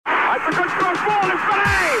ball in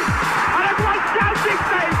play! And a fantastic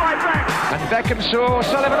save by Beck! And Beckham saw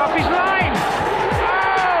Sullivan off his line!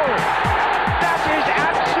 Oh! That is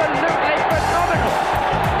absolutely phenomenal!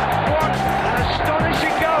 What an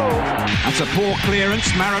astonishing goal! That's a poor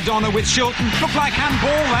clearance. Maradona with Shilton. Looked like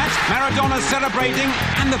handball, that. Maradona celebrating,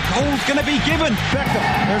 and the goal's going to be given. Beckham,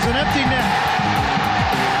 there's an empty net.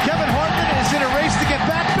 Kevin Hartman is in a race to get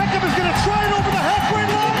back. Beckham is going to try it over the halfway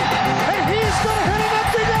line, and he's going to hit an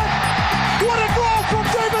empty net. What a goal from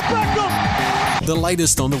David Beckham! The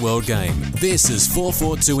latest on the world game. This is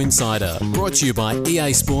 442 Insider, brought to you by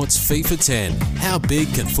EA Sports FIFA 10. How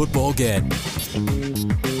big can football get?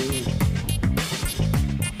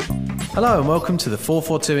 Hello and welcome to the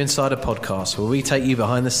 442 Insider podcast, where we take you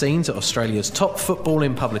behind the scenes at Australia's top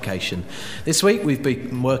footballing publication. This week we've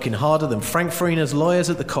been working harder than Frank Farina's lawyers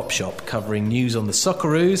at the cop shop, covering news on the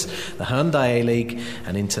Socceroos, the Hyundai A-League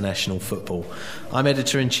and international football. I'm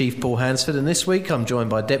Editor-in-Chief Paul Hansford, and this week I'm joined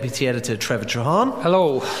by Deputy Editor Trevor Trahan.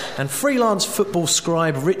 Hello. And freelance football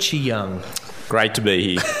scribe Richie Young. Great to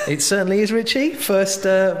be here. It certainly is, Richie. First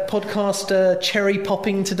podcast cherry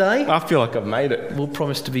popping today. I feel like I've made it. We'll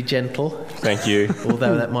promise to be gentle. Thank you.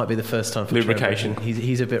 Although that might be the first time for lubrication. Trevor.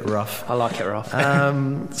 He's a bit rough. I like it rough.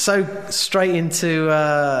 So straight into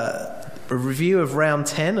a review of round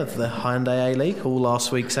 10 of the Hyundai A-League, all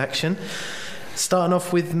last week's action. Starting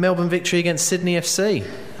off with Melbourne victory against Sydney FC.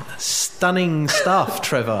 Stunning stuff,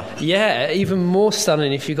 Trevor. Yeah, even more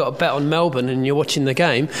stunning if you've got a bet on Melbourne and you're watching the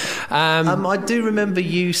game. I do remember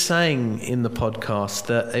you saying in the podcast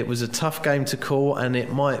that it was a tough game to call and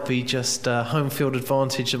it might be just home field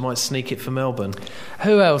advantage that might sneak it for Melbourne.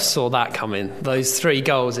 Who else saw that coming? Those 3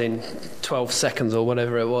 goals in 12 seconds or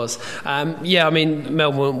whatever it was. Yeah, I mean,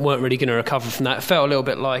 Melbourne weren't really going to recover from that. It felt a little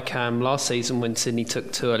bit like last season when Sydney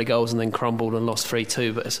took 2 early goals and then crumbled and lost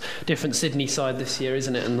 3-2. But it's a different Sydney side this year,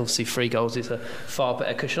 isn't it? And obviously 3 goals is a far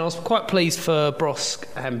better cushion. I was quite pleased for Brosk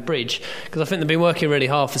and Bridge, because I think they've been working really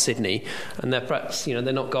hard for Sydney, and they're perhaps, they're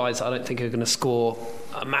not guys that I don't think are going to score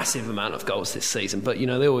a massive amount of goals this season, but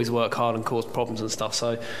they always work hard and cause problems and stuff,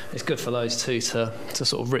 so it's good for those two to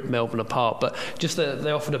sort of rip Melbourne apart. But just that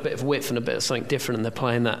they offered a bit of width and a bit of something different, and they're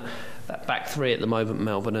playing that back 3 at the moment,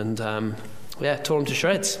 Melbourne, and tore them to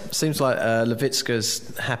shreds. Seems like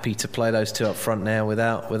Levitska's happy to play those 2 up front now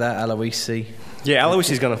without Aloisi. Yeah,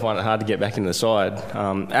 Aloisi's going to find it hard to get back into the side.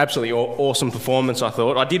 Absolutely awesome performance, I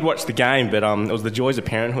thought. I did watch the game, but it was the joys of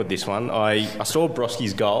parenthood, this one. I saw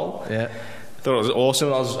Broski's goal. Yeah. Thought it was awesome.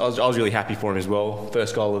 I was really happy for him as well.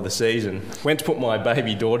 First goal of the season. Went to put my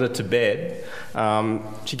baby daughter to bed.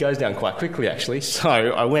 She goes down quite quickly, actually. So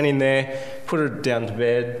I went in there, put her down to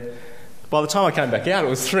bed. By the time I came back out, it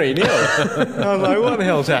was 3-0. I was like, what the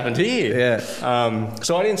hell's happened here? Yeah.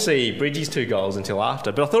 So I didn't see Bridges' 2 goals until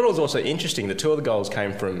after. But I thought it was also interesting. The 2 of the goals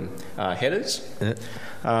came from headers. Yeah.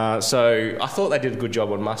 So I thought they did a good job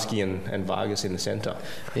on Muskie and Vargas in the centre.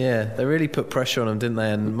 Yeah, they really put pressure on him, didn't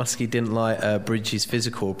they? And Muskie didn't like Bridges'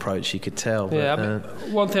 physical approach, you could tell. But, yeah, I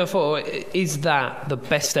mean, one thing I thought, is that the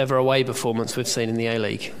best ever away performance we've seen in the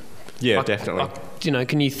A-League? Yeah, definitely.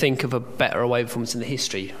 Can you think of a better away performance in the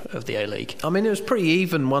history of the A-League? I mean, it was pretty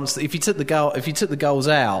even once. If you took the goals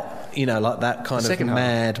out, like that kind of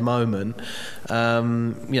mad moment,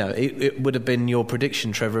 it would have been your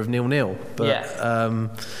prediction, Trevor, of 0-0. But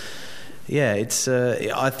it's.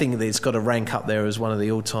 I think that it's got to rank up there as one of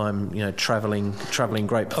the all-time, travelling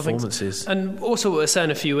great performances. And also, what we were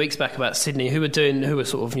saying a few weeks back about Sydney, who were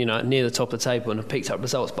sort of near the top of the table and have picked up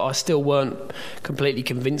results, but I still weren't completely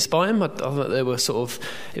convinced by them. I thought they were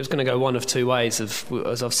it was going to go one of 2 ways.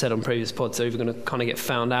 As I've said on previous pods, they were going to kind of get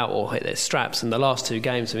found out or hit their straps. And the last 2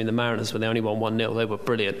 games, the Mariners, when they only won 1-0, they were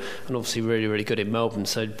brilliant and obviously really, really good in Melbourne.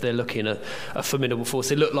 So they're looking at a formidable force.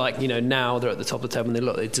 They look like now they're at the top of the table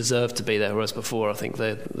and they deserve to be there, whereas before I think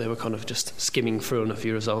they were kind of just skimming through on a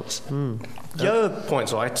few results. The other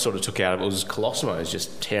points I sort of took out of it was Colosimo's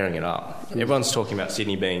just tearing it up. Everyone's talking about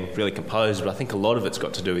Sydney being really composed, but I think a lot of it's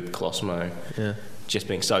got to do with Colosimo just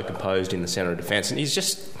being so composed in the centre of defence. And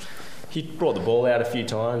he brought the ball out a few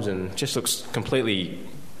times and just looks completely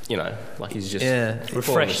like he's just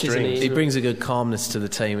refreshed, isn't he? He brings a good calmness to the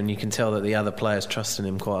team, and you can tell that the other players trust in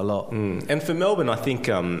him quite a lot. And for Melbourne, I think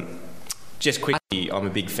just quickly, I'm a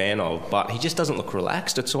big fan of, but he just doesn't look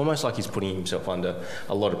relaxed. It's almost like he's putting himself under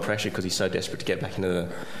a lot of pressure because he's so desperate to get back into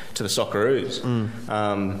the Socceroos.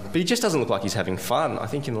 But he just doesn't look like he's having fun. I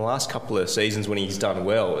think in the last couple of seasons when he's done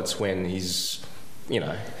well, it's when he's,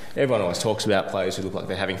 everyone always talks about players who look like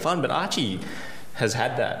they're having fun, but Archie has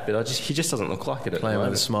had that, but he just doesn't look like it at the moment. Playing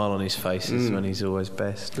with a smile on his face is when he's always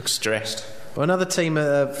best. Looks stressed. Well, another team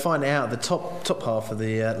fighting out at the top half of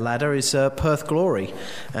the ladder is Perth Glory,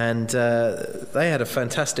 and they had a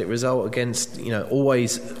fantastic result against,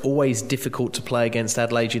 always difficult to play against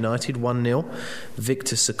Adelaide United, 1-0.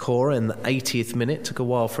 Victor Sikora in the 80th minute. Took a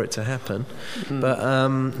while for it to happen, but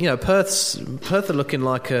Perth are looking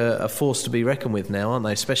like a force to be reckoned with now, aren't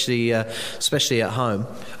they? Especially at home.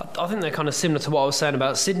 I think they're kind of similar to what I was saying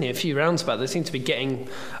about Sydney a few rounds back. They seem to be getting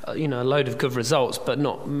a load of good results, but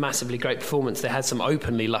not massively great performance. They had some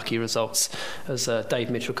openly lucky results, as Dave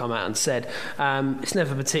Mitchell come out and said. It's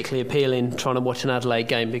never particularly appealing trying to watch an Adelaide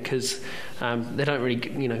game because they don't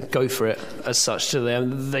really go for it as such, do they?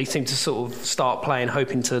 They seem to sort of start playing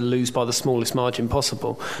hoping to lose by the smallest margin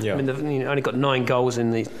possible. Yeah. I mean, they've only got 9 goals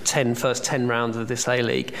in the first 10 rounds of this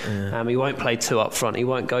A-League. Yeah. He won't play 2 up front, he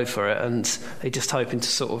won't go for it, and they're just hoping to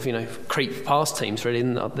sort of creep past teams really,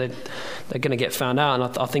 and they're going to get found out.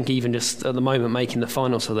 And I think even just at the moment making the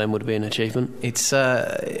finals for them would be an achievement. It's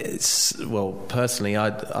well, personally I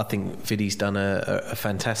think Vidi's done a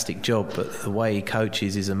fantastic job, but the way he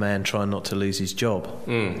coaches is a man trying not to lose his job.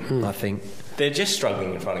 I think they're just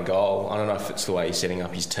struggling in front of goal. I don't know if it's the way he's setting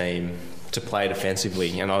up his team to play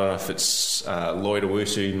defensively, and I don't know if it's Lloyd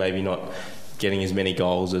Owusu maybe not getting as many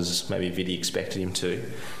goals as maybe Vidi expected him to,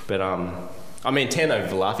 but Tano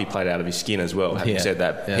Valafi played out of his skin as well. Having said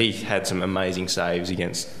that, he had some amazing saves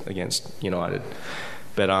against United,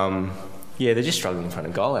 but they're just struggling in front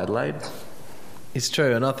of goal, Adelaide. It's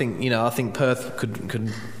true, and I think Perth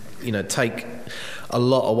could take a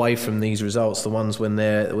lot away from these results. The ones when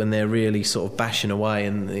they're really sort of bashing away,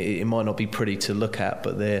 and it might not be pretty to look at,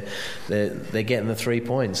 but they're getting the 3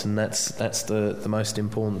 points, and that's the most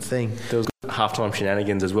important thing. There was half-time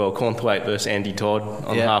shenanigans as well. Cornthwaite versus Andy Todd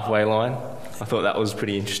on the halfway line. I thought that was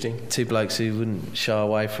pretty interesting. 2 blokes who wouldn't shy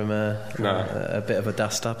away from a bit of a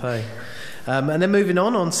dust-up, eh? And then moving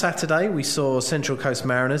on Saturday, we saw Central Coast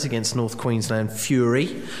Mariners against North Queensland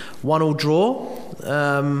Fury. 1-1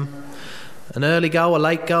 draw. An early goal, a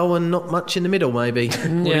late goal, and not much in the middle, maybe.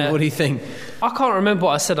 What do you think? I can't remember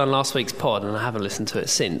what I said on last week's pod, and I haven't listened to it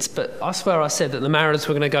since, but I swear I said that the Mariners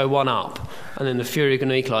were going to go 1 up, and then the Fury were going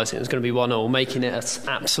to equalise it. It was going to be 1-1, making it an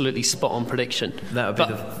absolutely spot-on prediction. That would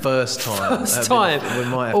be the first time. We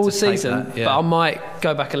might have all to season, that, but I might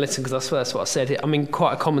go back and listen, because I swear that's what I said.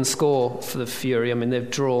 Quite a common score for the Fury.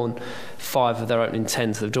 They've drawn 5 of their opening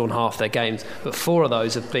 10, so they've drawn half their games, but 4 of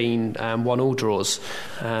those have been 1-1 draws.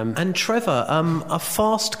 And Trevor, a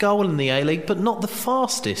fast goal in the A-League, but not the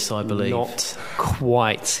fastest, I believe. Not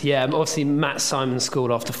quite. Yeah, obviously Matt Simon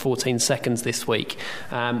scored after 14 seconds this week,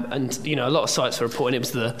 and a lot of sites are reporting it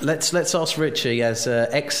was the... Let's ask Richie, as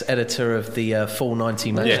ex-editor of the Full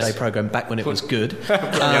 90 Matchday programme back when it was good.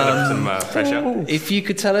 Some pressure. If you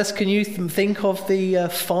could tell us, can you think of the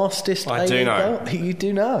fastest A-League goal? You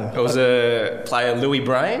do know. It was a player, Louis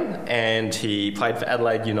Brain, and he played for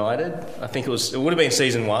Adelaide United. I think it would have been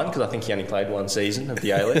season 1, because I think he only played 1 season of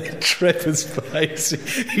the A-League. Trevor's face.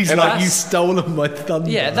 He's like, you stolen my thunder.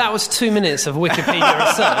 Yeah, that was 2 minutes of Wikipedia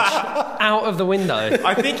research out of the window.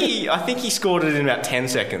 I think he scored it in about 10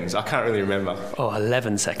 seconds. I can't really remember.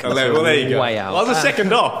 11 seconds. 11. Well, there you go. Way out. I was a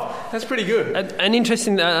second off. That's pretty good.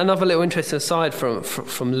 Another little interesting aside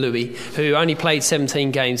from Louis, who only played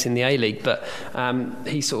 17 games in the A-League, but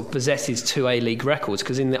he sort of possesses 2 A-League records,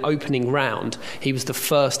 because in the opening round he was the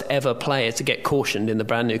first ever player to get cautioned in the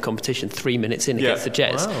brand new competition 3 minutes in against the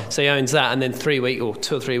Jets. Wow. So he owns that, and then 2 or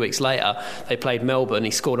 3 weeks later they played Melbourne.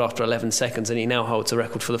 He scored after 11 seconds, and he now holds a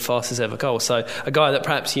record for the fastest ever goal. So a guy that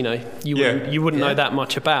perhaps you wouldn't know that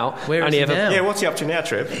much about. Where is he now? Yeah, what's he up to now,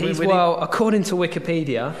 Trev? According to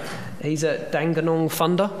Wikipedia, he's at Dandenong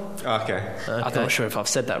Thunder. Okay. I'm not sure if I've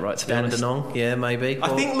said that right, to be honest. Dandenong, yeah, maybe. I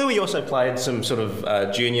think Louis also played some sort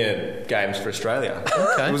of junior games for Australia.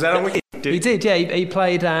 Okay. Was that on Wikipedia? He did, yeah. He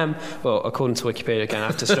played, according to Wikipedia, again, I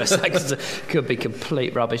have to stress that because it could be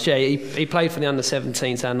complete rubbish. Yeah, he played for the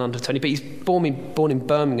under-17s and under-20, but he's born in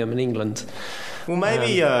Birmingham in England. Well,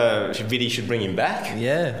 maybe Vidi should bring him back.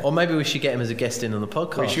 Yeah, or maybe we should get him as a guest in on the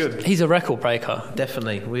podcast. We should. He's a record breaker.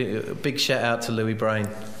 Definitely. Big shout out to Louis Brain.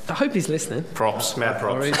 I hope he's listening. Props, mad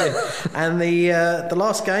props. And the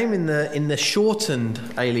last game in the shortened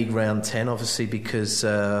A-League round 10, obviously because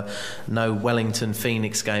no Wellington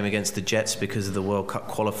Phoenix game against the Jets because of the World Cup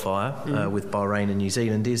qualifier with Bahrain and New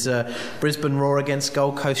Zealand, is Brisbane Roar against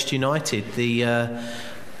Gold Coast United.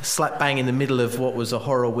 slap bang in the middle of what was a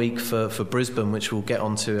horror week for Brisbane, which we'll get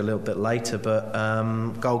onto a little bit later. But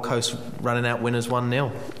Gold Coast running out winners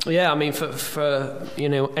 1-0. Yeah, I mean, for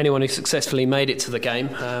anyone who successfully made it to the game,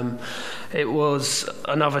 it was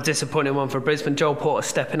another disappointing one for Brisbane. Joel Porter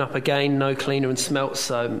stepping up again, no cleaner and Smelts,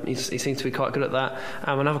 so he seems to be quite good at that.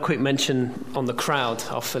 Another quick mention on the crowd.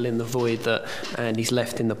 I'll fill in the void that Andy's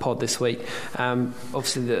left in the pod this week.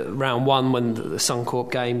 Obviously, the round one, when the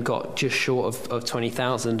Suncorp game got just short of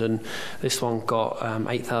 20,000, and this one got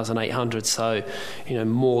 8,800. So,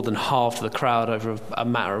 more than half of the crowd over a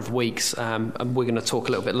matter of weeks. And we're going to talk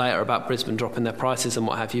a little bit later about Brisbane dropping their prices and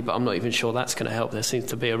what have you. But I'm not even sure that's going to help. There seems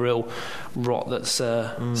to be a real rot that's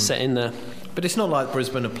set in there. But it's not like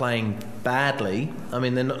Brisbane are playing badly. I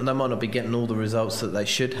mean, they might not be getting all the results that they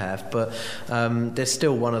should have, but they're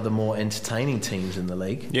still one of the more entertaining teams in the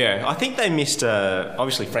league. Yeah, I think they missed...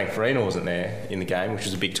 obviously, Frank Farina wasn't there in the game, which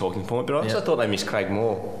was a big talking point, but I also thought they missed Craig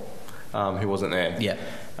Moore, who wasn't there. Yeah.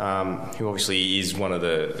 Who obviously is one of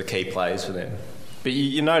the key players for them. But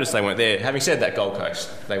you notice they weren't there. Having said that, Gold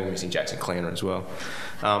Coast, they were missing Jackson Cleaner as well.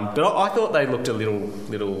 But I thought they looked a little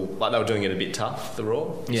like they were doing it a bit tough, the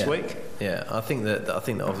Raw, this week. Yeah, I think that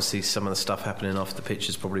obviously some of the stuff happening off the pitch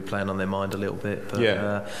is probably playing on their mind a little bit. But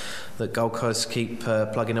that Gold Coast keep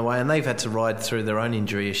plugging away, and they've had to ride through their own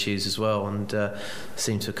injury issues as well, and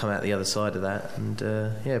seem to have come out the other side of that. And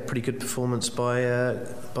pretty good performance by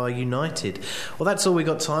United. Well, that's all we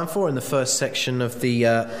got time for in the first section of the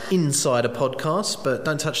Insider podcast. But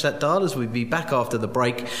don't touch that dial, as we'll be back after the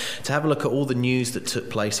break to have a look at all the news that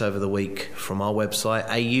took place over the week from our website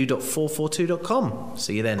au.442.com.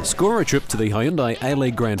 See you then. Score a trip to the Hyundai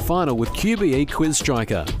A-League Grand Final with QBE Quiz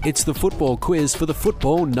Striker. It's the football quiz for the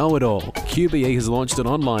football know-it-all. QBE has launched an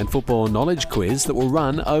online football knowledge quiz that will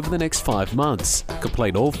run over the next 5 months.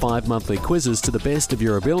 Complete all 5 monthly quizzes to the best of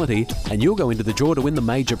your ability, and you'll go into the draw to win the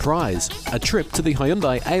major prize, a trip to the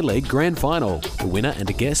Hyundai A-League Grand Final. The winner and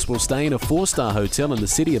a guest will stay in a 4-star hotel in the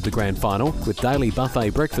city of the Grand Final with daily buffet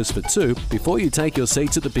breakfast for 2 before you take your seats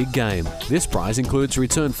at the big game. This prize includes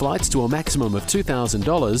return flights to a maximum of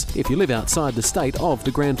 $2,000 if you live outside the state of the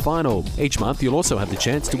Grand Final. Each month you'll also have the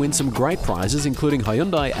chance to win some great prizes, including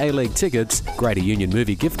Hyundai A-League tickets, Greater Union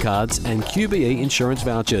movie gift cards and QBE insurance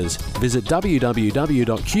vouchers. Visit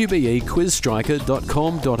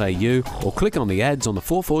www.qbequizstriker.com.au or click on the ads on the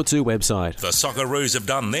 442 website. The Socceroos have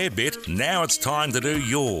done their bit, now it's time to do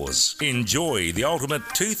yours. Enjoy the ultimate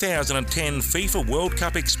 2010 FIFA World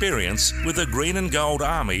Cup experience with the Green and Gold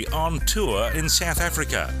Army on tour in South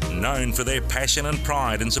Africa. Known for their passion and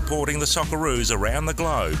pride in supporting the Socceroos around the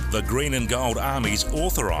globe, the Green and Gold Army's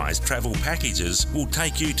authorised travel packages will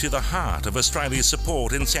take you to the heart of Australia's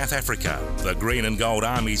support in South Africa. The Green and Gold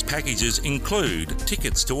Army's packages include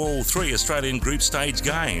tickets to all 3 Australian group stage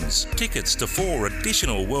games, tickets to 4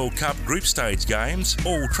 additional World Cup group stage games,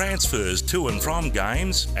 all transfers to and from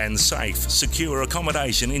games, and safe, secure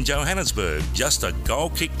accommodation in Johannesburg, just a goal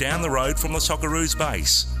kick down the road from the Socceroos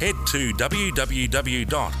base. Head to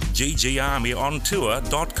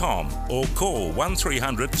www.ggarmyontour.com or call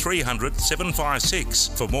 1300 300 756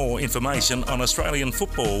 for more information on Australian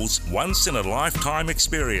football's once-in-a-lifetime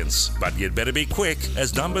experience. But you'd better be quick,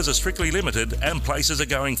 as numbers are strictly limited and places are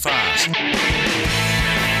going fast.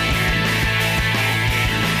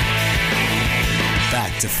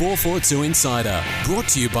 Back to 442 Insider, brought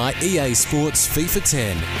to you by EA Sports FIFA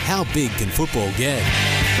 10. How big can football get?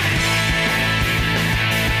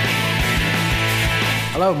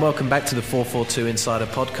 Hello and welcome back to the 442 Insider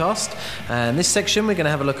podcast. And this section we're going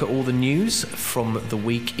to have a look at all the news from the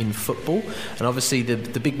week in football. And obviously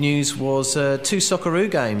the big news was 2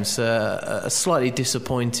 Socceroo games. A slightly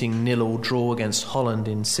disappointing 0-0 draw against Holland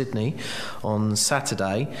in Sydney on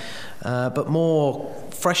Saturday. But more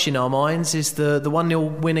fresh in our minds is the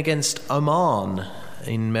 1-0 win against Oman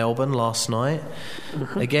in Melbourne last night.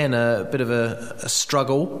 Again, a bit of a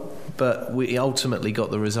struggle, but we ultimately got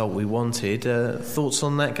the result we wanted. Thoughts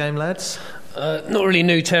on that game, lads? Not really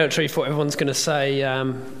new territory for what everyone's going to say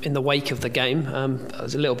in the wake of the game.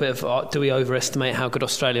 There's a little bit of, do we overestimate how good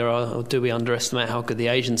Australia are, or do we underestimate how good the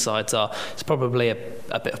Asian sides are? It's probably a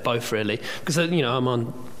bit of both, really. Because,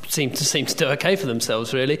 Oman seem to do okay for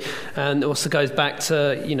themselves, really. And it also goes back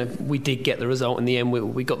to, we did get the result in the end.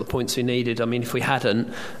 We got the points we needed. I mean, if we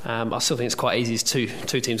hadn't, I still think it's quite easy as two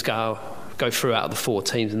teams go through out of the 4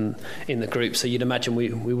 teams in the group, so you'd imagine we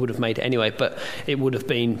would have made it anyway, but it would have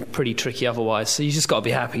been pretty tricky otherwise. So you just got to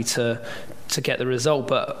be happy to to get the result.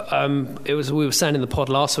 But we were saying in the pod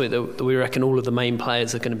last week that we reckon all of the main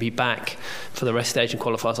players are going to be back for the rest of the Asian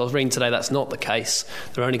qualifiers. I was reading today that's not the case.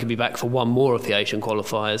 They're only going to be back for one more of the Asian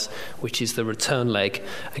qualifiers, which is the return leg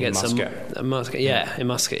against Muscat. In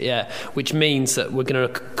Muscat, which means that we're going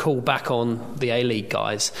to call back on the A-League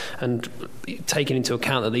guys, and taking into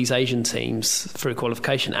account that these Asian teams through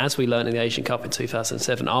qualification, as we learned in the Asian Cup in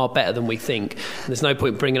 2007, are better than we think. And there's no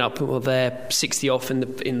point bringing up, well, they're 60 off in the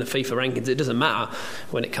FIFA rankings. It doesn't matter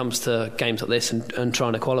when it comes to games like this and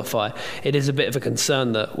trying to qualify. It is a bit of a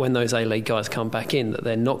concern that when those A-League guys come back in, that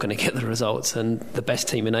they're not going to get the results, and the best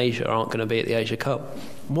team in Asia aren't going to be at the Asia Cup.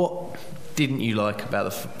 What didn't you like about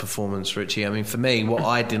the performance, Richie? I mean, for me, what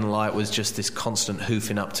I didn't like was just this constant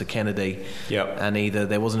hoofing up to Kennedy. Yep. And either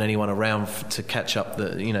there wasn't anyone around to catch up,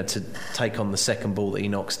 to take on the second ball that he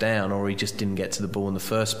knocks down, or he just didn't get to the ball in the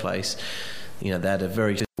first place. They had a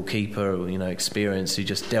very difficult keeper, experienced, who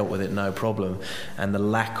just dealt with it no problem. And the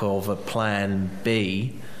lack of a plan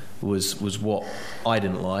B was what I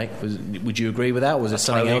didn't like. Would you agree with that? Was there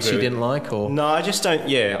something else you didn't like? Or no, I just don't.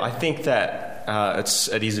 Yeah, I think that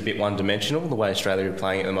it is a bit one-dimensional the way Australia are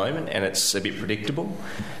playing at the moment, and it's a bit predictable.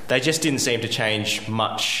 They just didn't seem to change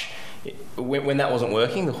much when that wasn't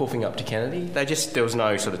working. The hoofing up to Kennedy, there was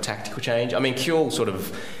no sort of tactical change. I mean,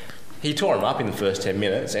 Kuehl he tore him up in the first 10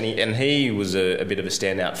 minutes, and he was a bit of a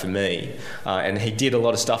standout for me. And he did a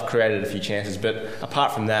lot of stuff, created a few chances, but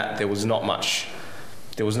apart from that, there was not much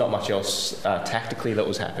else tactically that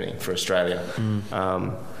was happening for Australia.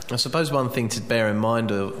 I suppose one thing to bear in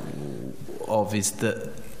mind of is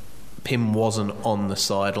that Pim wasn't on the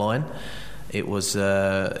sideline. It was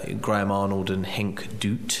Graham Arnold and Henk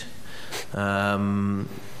Doet.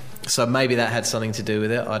 So maybe that had something to do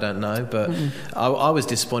with it, I don't know. But I was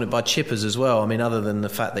disappointed by Chippers as well. I mean, other than the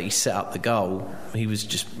fact that he set up the goal, he was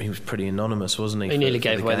pretty anonymous, wasn't he? He nearly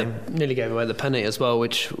gave away the penalty as well,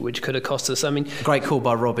 which could have cost us. I mean, great call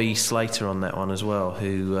by Robbie Slater on that one as well,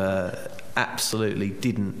 who absolutely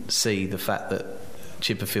didn't see the fact that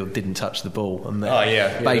Chipperfield didn't touch the ball, and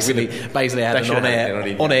basically had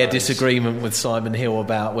an on-air disagreement with Simon Hill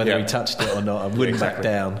about whether he touched it or not, and wouldn't back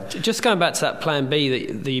down. Just going back to that plan B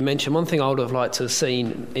that you mentioned, one thing I would have liked to have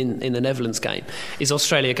seen in the Netherlands game is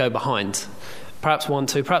Australia go behind. Perhaps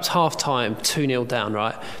 1-2, perhaps half-time, 2-0 down,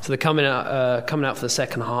 right? So they're coming out for the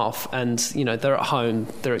second half, and they're at home.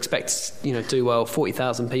 They're expected to do well.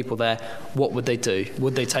 40,000 people there. What would they do?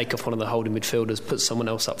 Would they take off one of the holding midfielders, put someone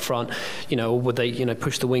else up front, or would they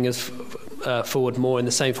push the wingers forward more in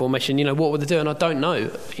the same formation? What would they do? And I don't know.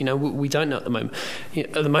 We don't know at the moment.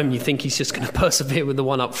 At the moment, you think he's just going to persevere with the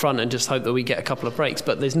one up front and just hope that we get a couple of breaks.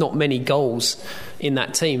 But there's not many goals in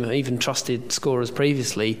that team. Even trusted scorers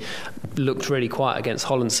previously looked really quiet against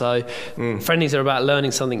Holland. So friendlies are about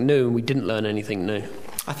learning something new, and we didn't learn anything new.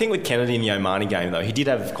 I think with Kennedy in the Omani game, though, he did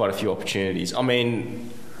have quite a few opportunities. I mean,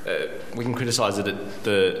 we can criticise that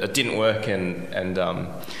it didn't work, and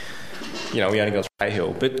we only got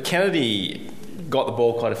Cahill. But Kennedy got the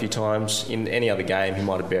ball quite a few times. In any other game, he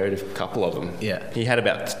might have buried a couple of them. Yeah. He had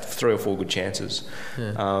about 3 or 4 good chances.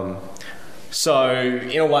 Yeah. So,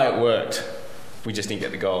 in a way, it worked. We just didn't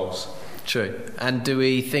get the goals. True. And do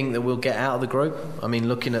we think that we'll get out of the group? I mean,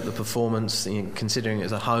 looking at the performance, considering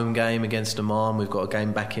it's a home game against Oman, we've got a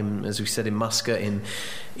game back in, as we said, in Muscat, in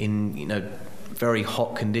very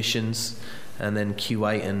hot conditions, and then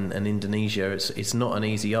Kuwait and Indonesia. It's not an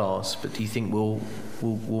easy ask, but do you think we'll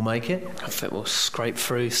make it? I think we'll scrape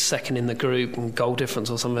through second in the group and goal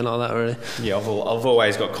difference or something like that, really. Yeah, I've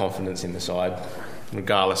always got confidence in the side,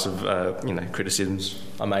 regardless of criticisms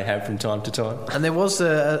I may have from time to time. And there was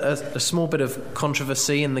a small bit of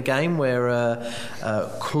controversy in the game where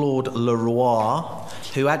Claude Leroy,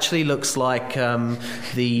 who actually looks like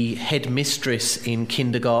the headmistress in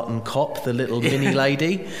Kindergarten Cop, the little mini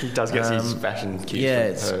lady. He does get his fashion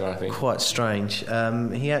cues from her, I think. Quite strange.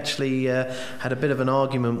 He actually had a bit of an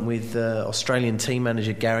argument with Australian team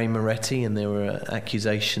manager Gary Moretti, and there were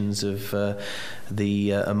accusations of the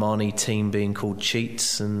Omani team being called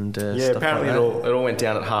cheats and stuff apparently like that. it all went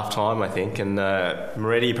down at half time, I think, and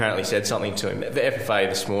Moretti apparently said something to him. The FFA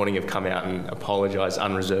this morning have come out and apologised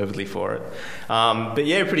unreservedly for it. But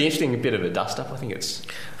yeah, pretty interesting, a bit of a dust-up. I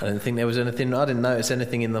didn't think there was anything. I didn't notice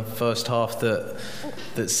anything in the first half that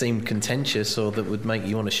seemed contentious or that would make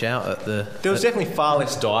you want to shout at the... There was definitely far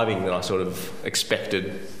less diving than I sort of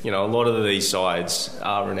expected. A lot of these sides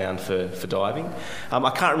are renowned for diving. I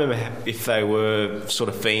can't remember if they were sort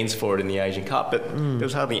of fiends for it in the Asian Cup, but there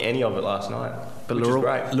was hardly any of it last night. But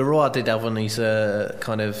Leroy did have on his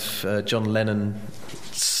kind of John Lennon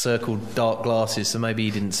circled dark glasses, so maybe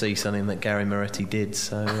he didn't see something that Gary Moretti did.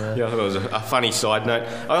 So yeah, I thought it was a funny side note.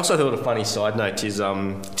 I also thought a funny side note is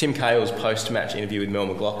Tim Cahill's post-match interview with Mel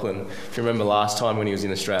McLaughlin. If you remember last time when he was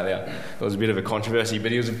in Australia, there was a bit of a controversy,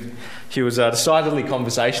 but he was decidedly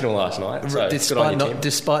conversational last night. So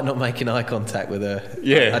despite not making eye contact with her.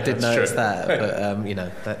 Yeah, I did notice true. that,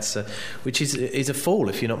 but that's which is a fool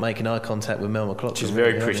if you're not making eye contact with Mel McLaughlin. She's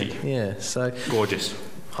very pretty. Yeah, so gorgeous.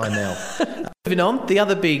 Hi Mel. Moving on, the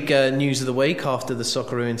other big news of the week after the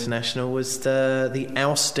Socceroo International was the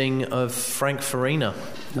ousting of Frank Farina,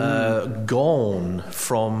 gone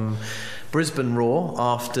from Brisbane Roar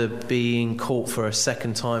after being caught for a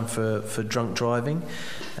second time for drunk driving.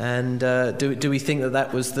 And do we think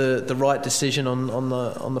that was the right decision on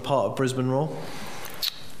the part of Brisbane Roar?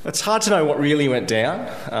 It's hard to know what really went down,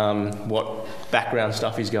 what background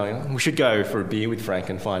stuff is going on. We should go for a beer with Frank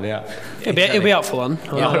and find out. He'll be up for one.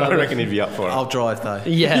 Yeah, I reckon he'd be up for it. I'll drive though.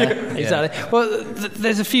 Yeah, exactly. Well,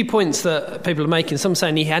 there's a few points that people are making. Some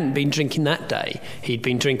saying he hadn't been drinking that day. He'd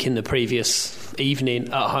been drinking the previous evening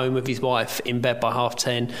at home with his wife in bed by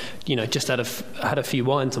 10:30. Just had a few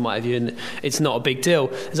wines and what have you, and it's not a big deal.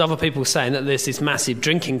 There's other people saying that there's this massive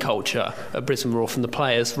drinking culture at Brisbane Roar from the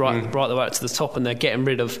players right the way up to the top, and they're getting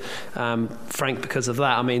rid of Frank because of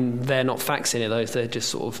that. I mean, they're not facts in it, those. They're just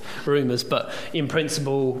sort of rumours. But in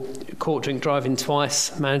principle, caught drink driving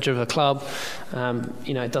twice, manager of a club,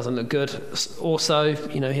 it doesn't look good. Also,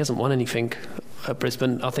 he hasn't won anything at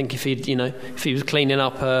Brisbane. I think if he was cleaning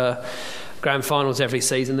up grand finals every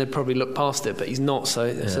season, they'd probably look past it, but he's not, so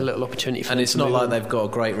it's a little opportunity for them. And it's not like they've got a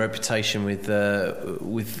great reputation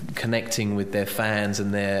with connecting with their fans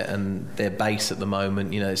and their base at the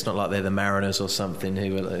moment. It's not like they're the Mariners or something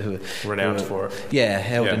who are renowned for it. Yeah,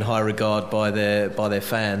 held in high regard by their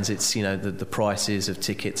fans. It's the prices of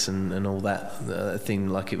tickets and all that thing,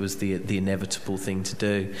 like it was the inevitable thing to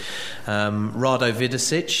do. Rado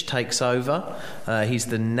Vidosic takes over. He's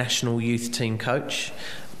the national youth team coach.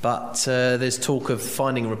 But there's talk of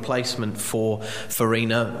finding a replacement for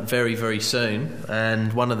Farina very, very soon.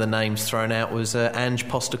 And one of the names thrown out was Ange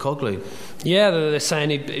Postecoglou. Yeah, they're saying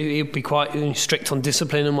he'd be quite strict on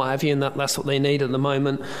discipline and what have you, and that's what they need at the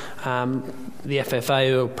moment. The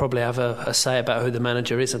FFA will probably have a say about who the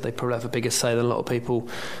manager is, and they probably have a bigger say than a lot of people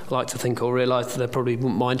like to think or realise. They probably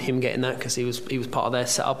wouldn't mind him getting that because he was part of their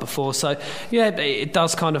setup before. So, yeah, it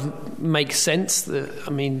does kind of make sense.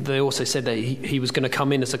 They also said that he was going to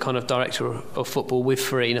come in as a kind of director of football with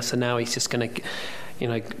Farina, so now he's just going to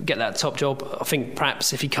get that top job. I think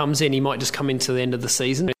perhaps if he comes in, he might just come into the end of the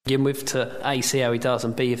season to begin with to A, see how he does,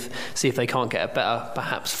 and B, see if they can't get a better,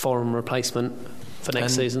 perhaps foreign replacement for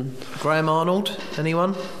next season. Graham Arnold,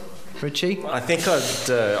 anyone? Richie? I think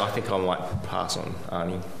I might pass on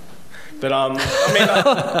Arnie. But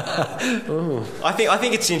I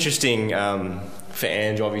think it's interesting for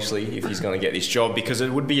Ange, obviously, if he's going to get this job, because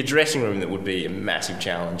it would be a dressing room that would be a massive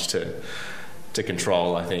challenge to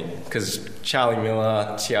control, I think, because Charlie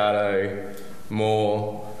Miller, Thiago,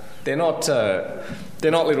 Moore, they're not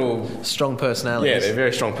little strong personalities. Yeah, they're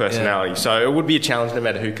very strong personalities. Yeah. So it would be a challenge no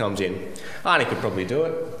matter who comes in. Arnie could probably do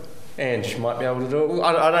it. Ange might be able to do it.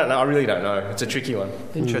 I don't know. I really don't know. It's a tricky one.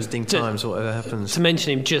 Interesting times, whatever happens. To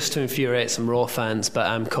mention him just to infuriate some Raw fans, but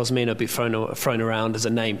Cosmino will be thrown around as a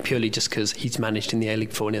name purely just because he's managed in the A-League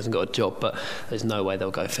before and he hasn't got a job, but the's no way they'll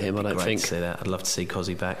go for him, I don't think. To see that. I'd love to see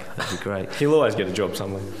Cosy back. That'd be great. He'll always get a job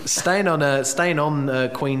somewhere. Staying on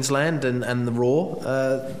Queensland and the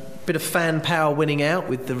Raw, bit of fan power winning out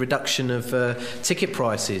with the reduction of ticket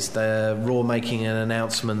prices. The Raw making an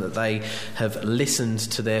announcement that they have listened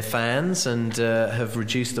to their fans and have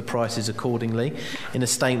reduced the prices accordingly. In a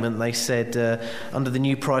statement, they said under the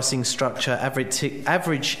new pricing structure,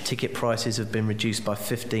 average ticket prices have been reduced by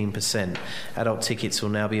 15%. Adult tickets will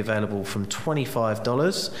now be available from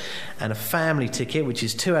 $25, and a family ticket, which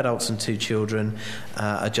is 2 adults and 2 children,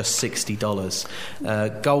 are just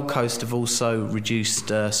 $60. Gold Coast have also reduced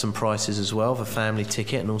some prices as well for family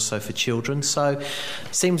ticket and also for children. So it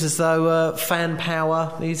seems as though fan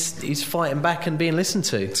power is fighting back and being listened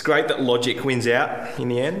to. It's great that logic wins out in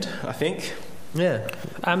the end, I think. Yeah.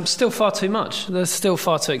 Still far too much. They're still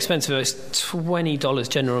far too expensive. It's $20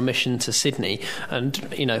 general admission to Sydney, and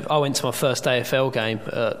I went to my first AFL game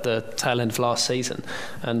at the tail end of last season,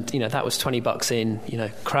 and that was $20 in.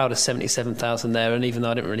 Crowd of 77,000 there, and even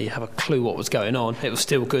though I didn't really have a clue what was going on, it was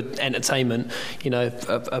still good entertainment.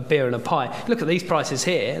 A beer and a pie. Look at these prices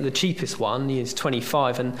here. The cheapest one is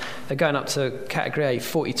 $25, and they're going up to category A,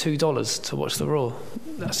 $42 to watch the Raw.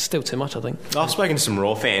 That's still too much, I think. I've spoken to some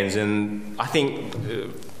Raw fans, and I think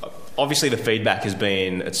obviously the feedback has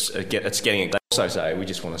been it's getting also say we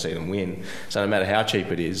just want to see them win. So no matter how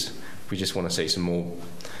cheap it is, we just want to see some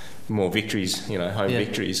more victories, home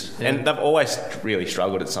victories. Yeah. And they've always really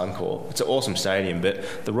struggled at Suncorp. It's an awesome stadium,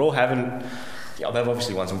 but the Roar haven't. They've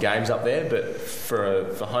obviously won some games up there, but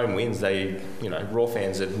for home wins, Roar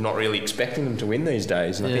fans are not really expecting them to win these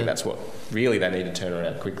days, and I think that's what really they need to turn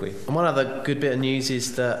around quickly. And one other good bit of news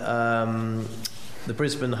is that the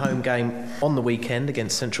Brisbane home game on the weekend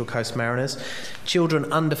against Central Coast Mariners,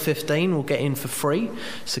 children under 15 will get in for free.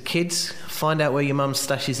 So kids, find out where your mum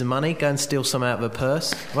stashes the money, go and steal some out of her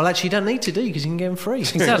purse. Well, actually, you don't need to do, because you can get them free.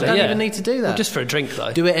 Exactly, you don't even need to do that. Well, just for a drink,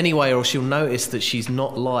 though. Do it anyway, or she'll notice that she's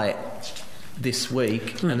not light this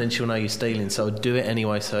week, and then she'll know you're stealing. So do it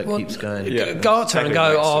anyway, so it keeps going. Go up to her and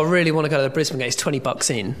go, I really want to go to the Brisbane game. It's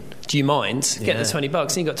 $20 in. Do you mind? Get the $20,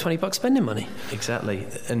 and you got $20 spending money. Exactly.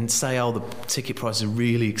 And say, the ticket prices are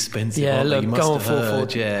really expensive. Yeah, look, go on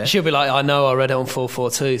 442. Yeah. She'll be like, I know, I read it on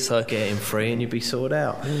 442, so get in free and you'll be sorted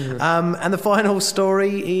out. And the final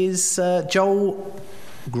story is Joel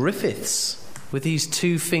Griffiths with his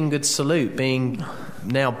two-fingered salute being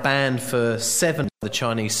now banned for 7 the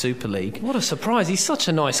Chinese Super League. What a surprise. He's such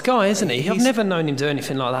a nice guy, isn't he? I've never known him do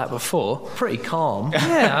anything like that before. Pretty calm.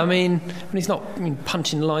 Yeah, I mean, he's not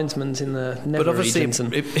punching linesmen in the nether But obviously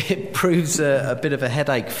regions. It proves a bit of a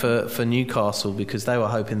headache for Newcastle, because they were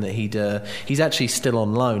hoping that he's actually still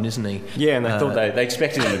on loan, isn't he? Yeah, and they thought they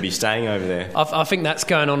expected him to be staying over there. I think that's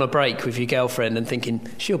going on a break with your girlfriend and thinking,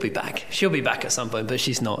 she'll be back at some point, but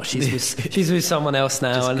she's not. She's with someone else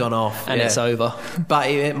now. Just gone off. And it's over.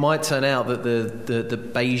 But it might turn out that the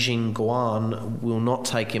Beijing Guan will not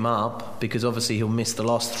take him up, because obviously he'll miss the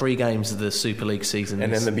last 3 games of the Super League season.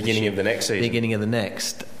 And then the beginning of the next season. Beginning of the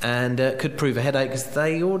next. And could prove a headache, because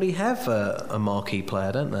they already have a marquee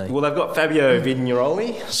player, don't they? Well, they've got Fabio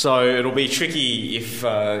Vignaroli, so it'll be tricky if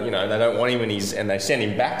they don't want him and they send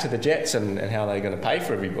him back to the Jets, and how they're going to pay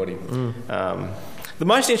for everybody. The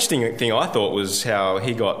most interesting thing I thought was how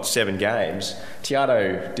he got 7 games.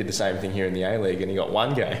 Tiago did the same thing here in the A-League, and he got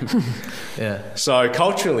 1 game. Yeah. So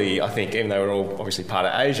culturally, I think, even though we're all obviously part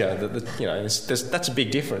of Asia, that's a big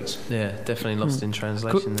difference. Yeah, definitely lost in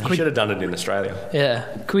translation there. We should have done it in Australia. Yeah.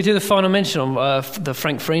 Could we do the final mention on the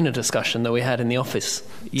Frank Farina discussion that we had in the office?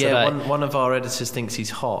 Yeah, today? one of our editors thinks he's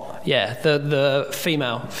hot. Yeah, the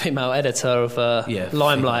female editor of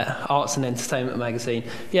Limelight, Arts and Entertainment magazine,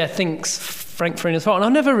 thinks Frank Farina's hot, and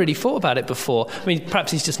I've never really thought about it before. I mean,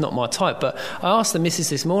 perhaps he's just not my type, but I asked the missus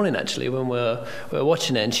this morning, actually, when we were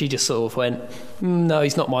watching it, and she just sort of went, no,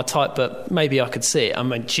 he's not my type, but maybe I could see it. I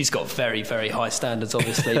mean, she's got very, very high standards,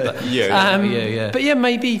 obviously, but But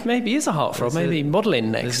maybe he is a heartthrob, maybe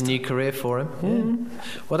modelling next. There's a new career for him. Yeah.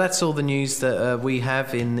 Well, that's all the news that we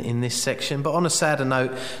have in this section, but on a sadder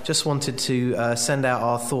note, just wanted to send out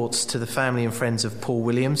our thoughts to the family and friends of Paul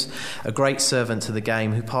Williams, a great servant to the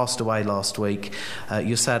game who passed away last week.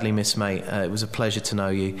 You're sadly missed, mate. It was a pleasure to know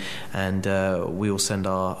you, and we'll send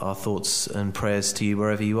our thoughts and prayers to you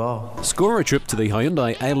wherever you are. Score a trip to the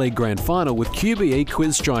Hyundai A-League Grand Final with QBE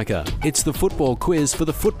Quiz Striker. It's the football quiz for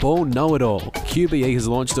the football know-it-all. QBE has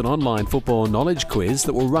launched an online football knowledge quiz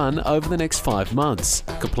that will run over the next 5 months.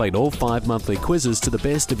 Complete all 5 monthly quizzes to the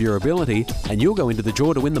best of your ability, and you'll go into the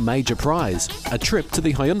draw to win the major prize, a trip to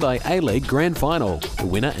the Hyundai A-League Grand Final. The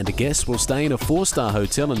winner and a guest will stay in a 4-star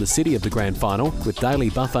hotel in the city of the Grand Final with daily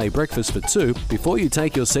buffet breakfast for 2 before you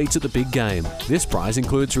take your seats at the big game. This prize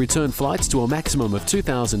includes return flights to a maximum of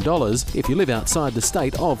 $2,000 if you live outside the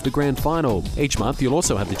state of the Grand Final. Each month you'll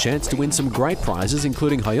also have the chance to win some great prizes,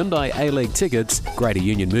 including Hyundai A-League tickets, Greater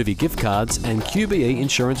Union movie gift cards and QBE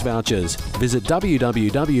insurance vouchers. Visit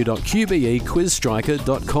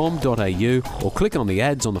www.qbequizstriker.com.au or click on the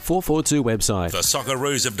ads on the 442 website. The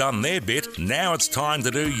Socceroos have done their bit, now it's time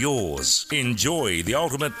to do yours. Enjoy the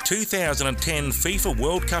ultimate 2010 FIFA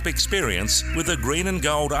World Cup experience with the Green and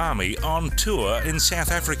Gold Army on tour in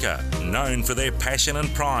South Africa. Known for their passion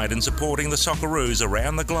and pride in supporting the Socceroos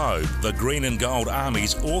around the globe, the Green and Gold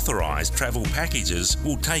Army's authorised travel packages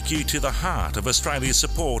will take you to the heart of Australia's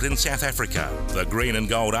support in South Africa. The Green and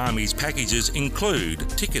Gold Army's packages include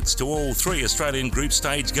tickets to all 3 Australian group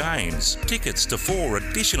stage games, tickets to 4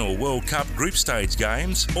 additional World Cup group stage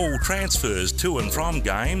games, all transfers to and from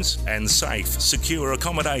games, and safe, secure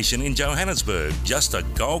accommodation in Johannesburg, just a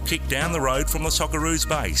goal kick down the road from the Socceroos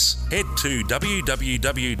base. Head to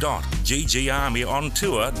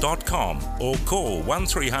www.ggarmyontour.com or call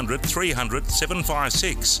 1300 300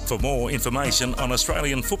 756 for more information on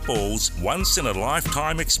Australian football's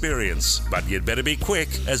once-in-a-lifetime experience. But you'd better be quick,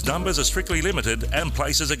 as numbers are strictly limited and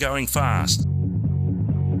places are going fast.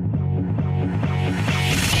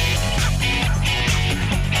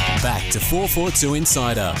 Back to 442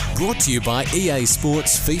 Insider, brought to you by EA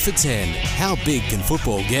Sports FIFA 10. How big can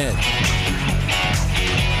football get?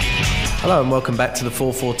 Hello and welcome back to the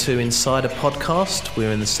 442 Insider podcast.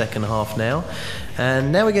 We're in the second half now.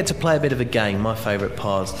 And now we get to play a bit of a game. My favourite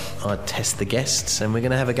part is I test the guests, and we're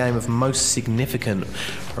going to have a game of most significant,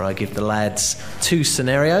 where I give the lads two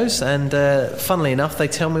scenarios, and funnily enough, they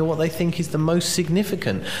tell me what they think is the most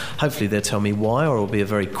significant. Hopefully they'll tell me why, or it'll be a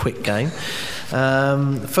very quick game.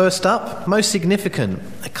 First up, most significant,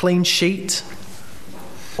 a clean sheet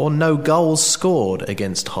or no goals scored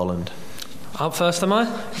against Holland? Up first, am I?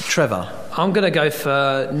 Trevor. I'm going to go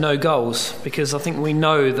for no goals, because I think we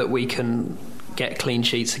know that we can get clean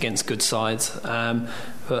sheets against good sides,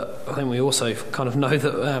 but I think we also kind of know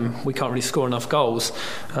that we can't really score enough goals,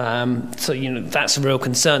 so that's a real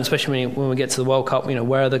concern, especially when we get to the World Cup.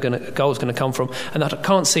 Where are the goals going to come from? And I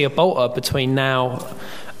can't see a bolter between now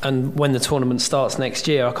and when the tournament starts next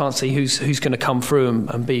year. I can't see who's going to come through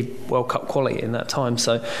and be World Cup quality in that time.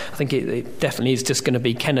 So I think it definitely is just going to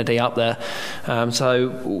be Kennedy up there. So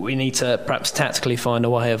we need to perhaps tactically find a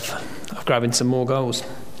way of grabbing some more goals.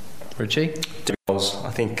 Richie? I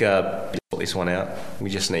think sort this one out. We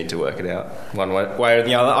just need to work it out one way or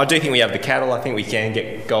the other. I do think we have the cattle. I think we can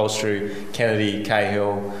get goals through Kennedy,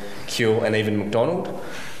 Cahill, Kuehl and even McDonald.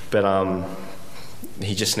 But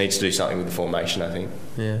he just needs to do something with the formation, I think.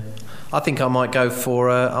 Yeah. I think I might go for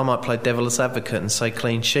I might play devil's advocate and say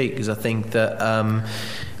clean sheet, because I think that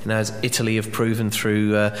as Italy have proven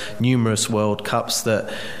through numerous World Cups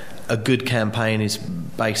that a good campaign is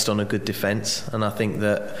based on a good defence, and I think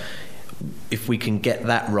that if we can get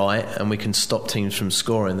that right and we can stop teams from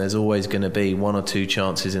scoring, there's always going to be one or two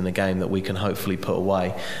chances in the game that we can hopefully put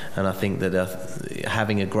away. And I think that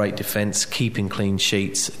having a great defence, keeping clean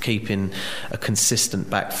sheets, keeping a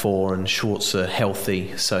consistent back four, and Schwarzer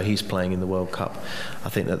healthy, so he's playing in the World Cup, I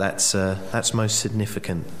think that's most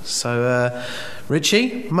significant. So,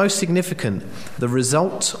 Richie, most significant, the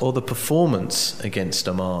result or the performance against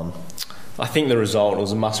Oman? I think the result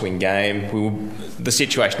was a must-win game. The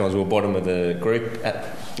situation was we were bottom of the group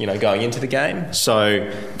going into the game.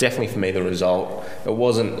 So definitely for me the result. It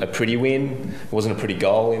wasn't a pretty win. It wasn't a pretty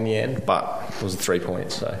goal in the end, but it was 3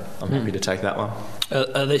 points. So I'm happy to take that one.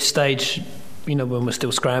 At this stage, when we're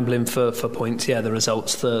still scrambling for points, the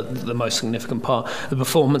result's the most significant part. The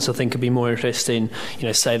performance, I think, could be more interesting.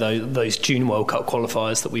 Say those June World Cup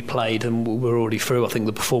qualifiers that we played and we're already through. I think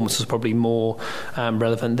the performance was probably more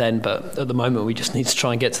relevant then. But at the moment, we just need to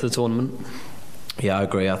try and get to the tournament. Yeah, I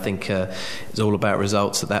agree. I think it's all about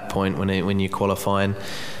results at that point when you're qualifying.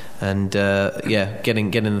 And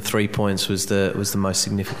getting the 3 points was the most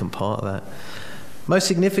significant part of that. Most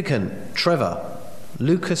significant, Trevor.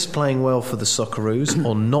 Lucas playing well for the Socceroos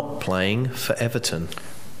or not playing for Everton?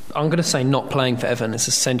 I'm going to say not playing for Everton. It's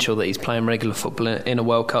essential that he's playing regular football in a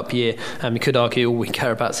World Cup year. You could argue all we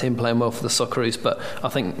care about is him playing well for the Socceroos, but I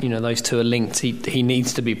think those two are linked. He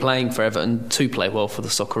needs to be playing for Everton to play well for the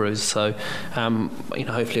Socceroos. So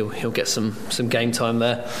hopefully he'll get some game time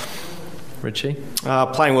there. Richie?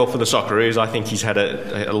 Playing well for the Socceroos. I think he's had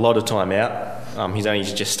a lot of time out. He's only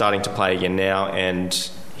just starting to play again now, and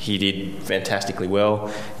he did fantastically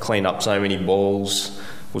well, cleaned up so many balls,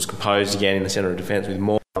 was composed again in the centre of defence with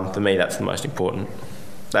more. For me, that's the most important.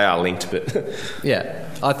 They are linked, but yeah,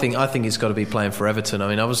 I think he's got to be playing for Everton. I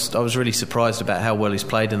mean, I was really surprised about how well he's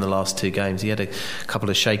played in the last two games. He had a couple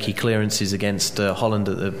of shaky clearances against Holland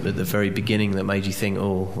at the very beginning that made you think,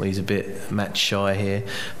 he's a bit match shy here.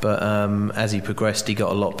 But as he progressed, he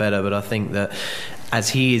got a lot better. But I think that as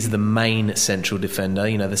he is the main central defender,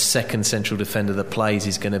 the second central defender that plays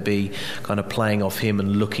is going to be kind of playing off him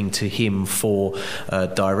and looking to him for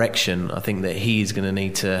direction. I think that he is going to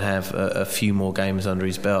need to have a few more games under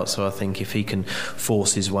his belt. So I think if he can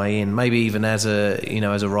force his way in, maybe even as a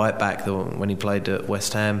right back when he played at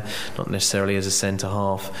West Ham, not necessarily as a centre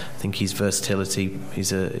half, I think his versatility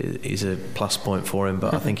is a plus point for him.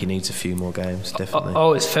 But I think he needs a few more games, definitely. I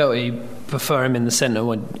always felt you prefer him in the centre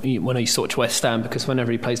when he switched West Ham, because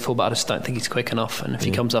whenever he plays fullback, I just don't think he's quick enough, and if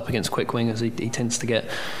he comes up against quick wingers, he tends to get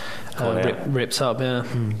rips up.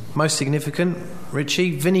 Most significant,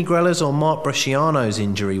 Richie, Vinnie Grella's or Mark Bresciano's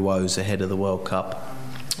injury woes ahead of the World Cup?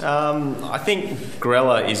 I think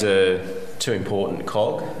Grella is a too important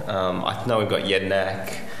cog. I know we've got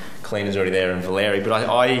Jednak, Cleaner's already there, and Valeri, but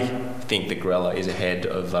I think that Grella is ahead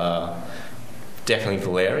of definitely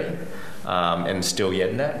Valeri. And still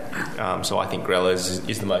Jednak. So I think Grella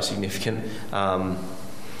is the most significant.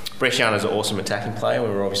 Bresciano's an awesome attacking player.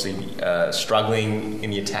 We're obviously struggling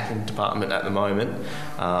in the attacking department at the moment.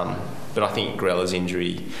 But I think Grella's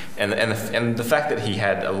injury and the fact that he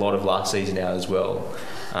had a lot of last season out as well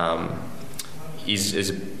is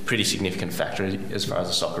a pretty significant factor as far as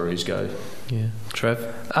the Socceroos go. Yeah,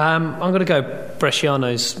 Trev? I'm going to go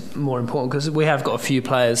Bresciano's more important because we have got a few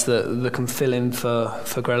players that can fill in for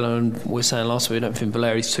Grella, and we were saying last week we don't think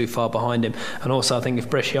Valeri's too far behind him, and also I think if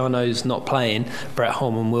Bresciano's not playing, Brett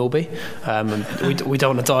Holman will be. And we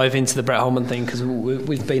don't want to dive into the Brett Holman thing because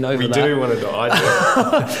we've been over that. We do want to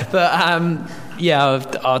dive. But yeah,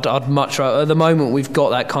 I'd much rather. At the moment, we've got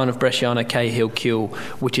that kind of Bresciano, Cahill, Kuehl,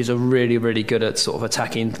 which is a really, really good at sort of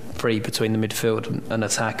attacking free between the midfield and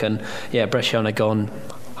attack. And yeah, Bresciano gone,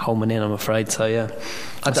 Holman in, I'm afraid. So yeah,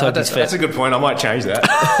 that's a good point. I might change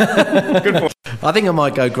that. Good point. I think I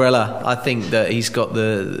might go Grella. I think that he's got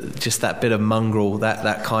just that bit of mongrel,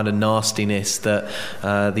 that kind of nastiness that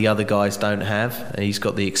the other guys don't have. And he's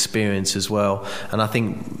got the experience as well. And I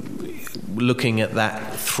think looking at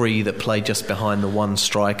that three that play just behind the one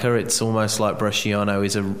striker, it's almost like Bresciano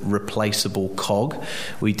is a replaceable cog.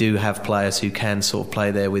 We do have players who can sort of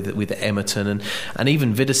play there with Emerton and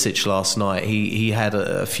even Vidicic last night. He had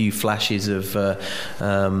a few flashes of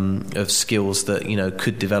skills that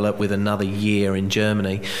could develop with another year in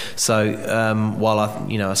Germany. So while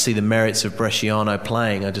I see the merits of Bresciano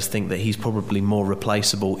playing, I just think that he's probably more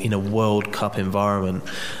replaceable in a World Cup environment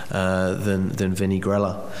than Vinny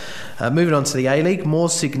Grella. Moving on to the A-League, more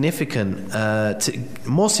significant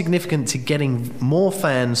to getting more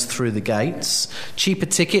fans through the gates, cheaper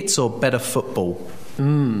tickets or better football?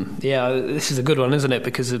 Yeah, this is a good one, isn't it?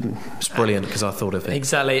 Because it's brilliant because I thought of it.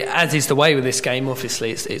 Exactly, as is the way with this game. Obviously,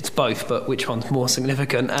 it's both, but which one's more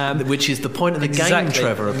significant? Which is the point of the game,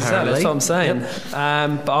 Trevor. Apparently, exactly, that's what I'm saying.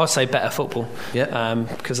 Yep. But I'll say better football. Yeah,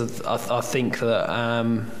 because I think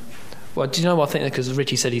that. Well, do you know what I think? Because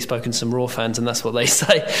Richie said he's spoken to some Raw fans, and that's what they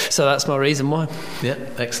say. So that's my reason why. Yeah,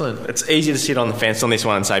 excellent. It's easy to sit on the fence on this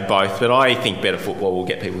one and say both, but I think better football will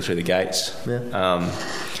get people through the gates. Yeah.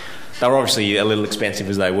 They were obviously a little expensive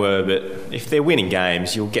as they were, but if they're winning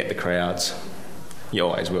games, you'll get the crowds. You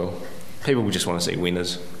always will. People will just want to see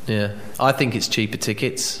winners. Yeah, I think it's cheaper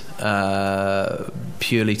tickets,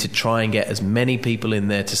 purely to try and get as many people in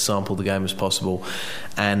there to sample the game as possible.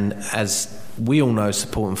 And as we all know,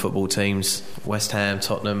 supporting football teams, West Ham,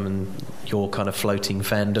 Tottenham, and your kind of floating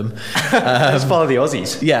fandom. Let's follow the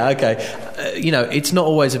Aussies. Yeah, okay. It's not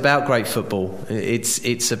always about great football.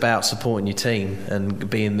 It's about supporting your team and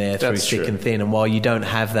being there through thick and thin. And while you don't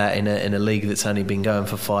have that in a league that's only been going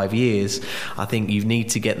for 5 years, I think you need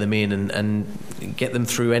to get them in and get them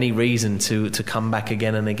through any reason to come back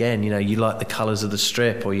again and again. You like the colours of the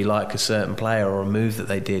strip, or you like a certain player or a move that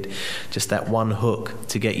they did. Just that one hook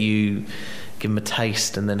to get you. Give them a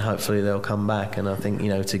taste, and then hopefully they'll come back. And I think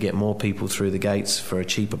to get more people through the gates for a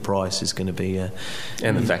cheaper price is going to be and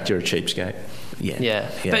the fact you're a cheapskate. Yeah.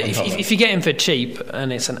 But if you get in for cheap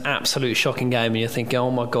and it's an absolute shocking game and you're thinking,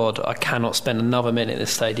 oh my God, I cannot spend another minute in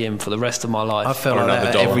this stadium for the rest of my life. I felt like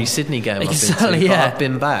that at every Sydney game exactly, I've been to, but I've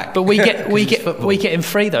been back. But we get in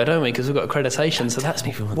free though, don't we? Because we've got accreditation, so that's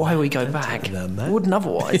why we go back. Wouldn't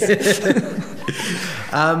otherwise.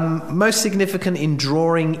 Most significant in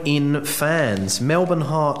drawing in fans, Melbourne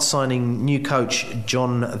Heart signing new coach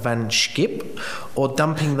John Van Schip, or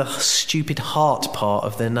dumping the stupid heart part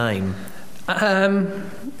of their name? Am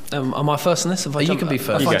I first on this? You can be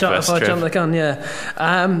first. If I jump the gun, yeah.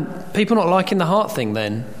 People not liking the heart thing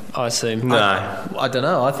then, I assume. No. I don't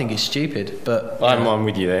know. I think it's stupid, but I'm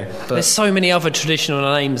with you there. But there's so many other traditional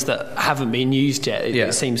names that haven't been used yet.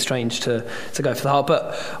 It seems strange to go for the heart.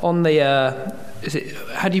 But on the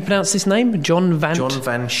how do you pronounce this name? John Van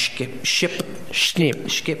Schip.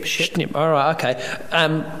 Schnip. All right, okay.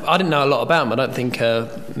 I didn't know a lot about him. I don't think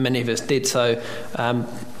many of us did. So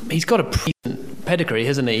he's got a pedigree,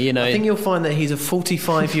 hasn't he? I think you'll find that he's a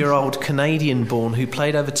 45-year-old Canadian-born who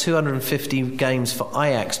played over 250 games for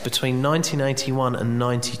Ajax between 1981 and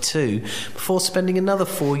 92, before spending another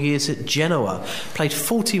 4 years at Genoa. Played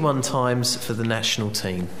 41 times for the national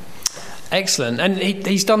team. Excellent. And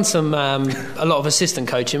he's done some a lot of assistant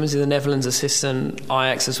coaching. Was he the Netherlands assistant,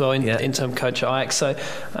 Ajax as well, interim coach at Ajax. So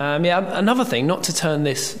another thing, not to turn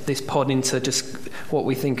this pod into just what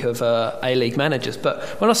we think of A-League managers. But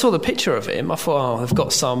when I saw the picture of him, I thought, I've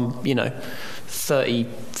got some,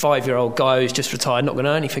 35-year-old guy who's just retired, not going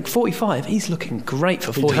to earn anything. 45, he's looking great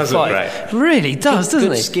for 45. He does look great. Really does, doesn't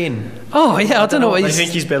good he? Skin. Oh, yeah, I don't know what he's... You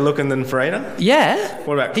think he's better looking than Farina? Yeah.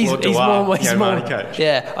 What about Claude Duarte, Omani coach?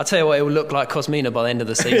 Yeah, I'll tell you what, it will look like Cosmina by the end of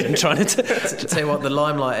the season, trying to... Tell you what, the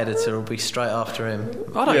Limelight editor will be straight after him.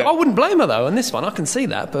 I wouldn't blame her, though, on this one. I can see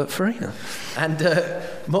that, but Farina... And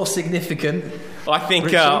more significant... I think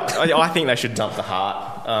they should dump the Heart.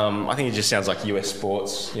 I think it just sounds like US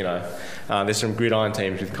sports, There's some gridiron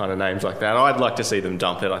teams with kind of names like that. I'd like to see them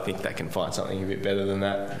dump it. I think they can find something a bit better than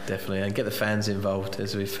that. Definitely, and get the fans involved,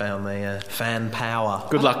 as we've found the fan power.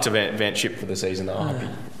 Good luck to Van Schip for the season, though.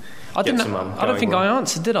 I don't think I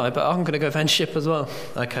answered, did I? But I'm going to go Van Schip as well.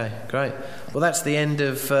 Okay, great. Well, that's the end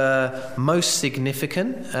of most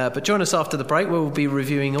significant. But join us after the break. We'll be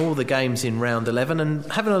reviewing all the games in round 11 and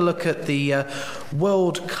having a look at the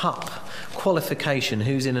World Cup qualification,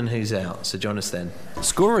 who's in and who's out. So join us then.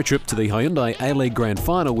 Score a trip to the Hyundai A-League Grand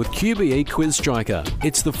Final with QBE Quiz Striker.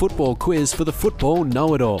 It's the football quiz for the football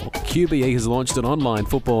know-it-all. QBE has launched an online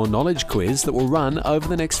football knowledge quiz that will run over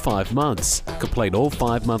the next 5 months. Complete all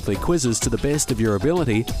 5 monthly quizzes to the best of your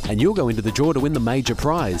ability and you'll go into the draw to win the major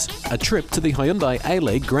prize, a trip to the Hyundai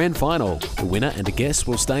A-League Grand Final. The winner and a guest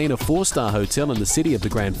will stay in a 4-star hotel in the city of the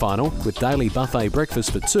Grand Final with daily buffet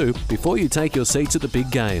breakfast for 2 before you take your seats at the big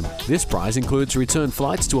game. This prize includes return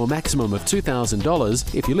flights to a maximum of $2,000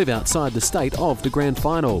 if you live outside the state of the Grand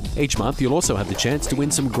Final. Each month you'll also have the chance to win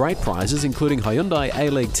some great prizes including Hyundai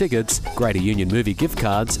A-League tickets, Greater Union movie gift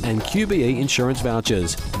cards and QBE insurance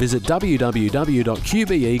vouchers. Visit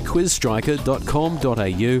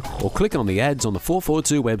www.qbequizstriker.com.au or click on the ads on the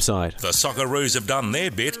 442 website. The Socceroos have done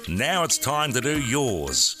their bit, now it's time to do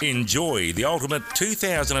yours. Enjoy the ultimate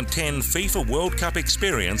 2010 FIFA World Cup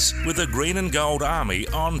experience with the Green and Gold Army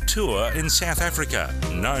on tour in South Africa.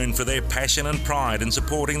 Known for their passion and pride in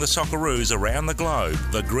supporting the Socceroos around the globe,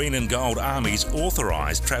 the Green and Gold Army's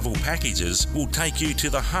authorised travel packages will take you to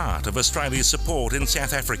the heart of Australia's support in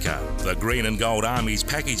South Africa. The Green and Gold Army's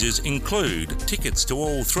packages include tickets to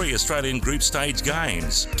all 3 Australian group stage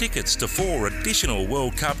games, tickets to 4 additional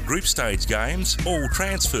World Cup group stage games, all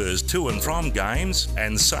transfers to and from games,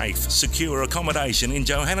 and safe, secure accommodation in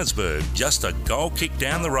Johannesburg, just a goal kick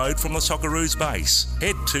down the road from the Socceroos base.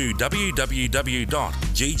 Head to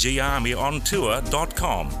www.ggarmyontour.com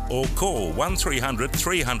or call 1300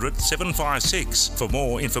 300 756 for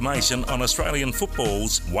more information on Australian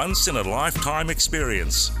football's once-in-a-lifetime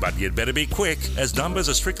experience. But you'd better be quick, as numbers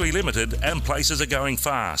are strictly limited and places are going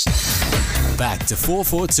fast. Back to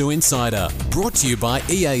 442 Insider, brought to you by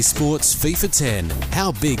EA Sports FIFA 10.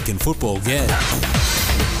 How big can football get?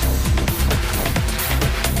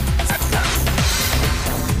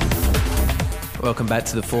 Welcome back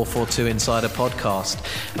to the 442 Insider podcast,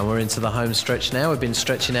 and we're into the home stretch now. We've been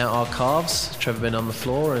stretching out our calves. Trevor been on the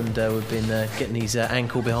floor, and we've been getting his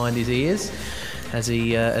ankle behind his ears.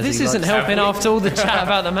 This isn't helping after all the chat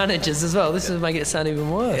about the managers as well. This is making it sound even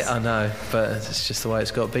worse. Yeah, I know, but it's just the way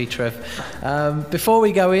it's got to be, Trev. Before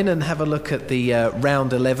we go in and have a look at the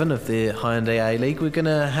round 11 of the Hyundai A-League, we're going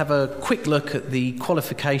to have a quick look at the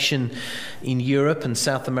qualification in Europe and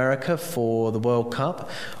South America for the World Cup.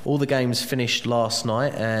 All the games finished last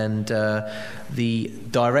night, and the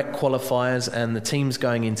direct qualifiers and the teams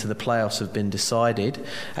going into the playoffs have been decided.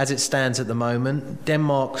 As it stands at the moment,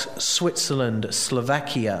 Denmark, Switzerland,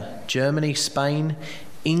 Slovakia, Germany, Spain,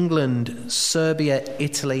 England, Serbia,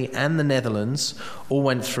 Italy and the Netherlands all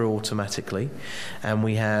went through automatically. And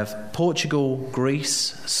we have Portugal,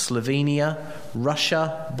 Greece, Slovenia,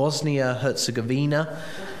 Russia, Bosnia-Herzegovina,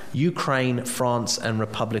 Ukraine, France and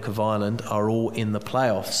Republic of Ireland are all in the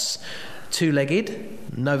playoffs.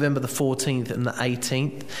 Two-legged, November the 14th and the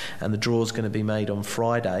 18th, and the draw's going to be made on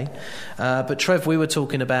Friday. But Trev, we were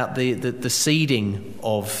talking about the seeding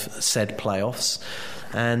of said playoffs,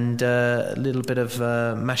 and a little bit of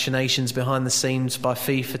machinations behind the scenes by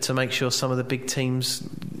FIFA to make sure some of the big teams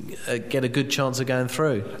get a good chance of going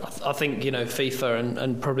through. I think, FIFA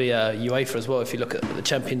and probably UEFA as well, if you look at the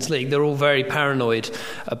Champions League, they're all very paranoid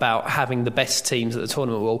about having the best teams at the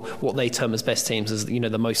tournament, well, what they term as best teams as,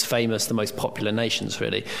 the most famous, the most popular nations,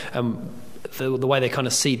 really. the way they kind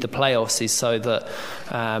of seed the playoffs is so that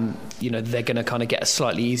they're going to kind of get a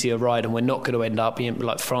slightly easier ride, and we're not going to end up being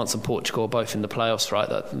like France and Portugal both in the playoffs, right?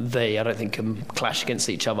 That I don't think can clash against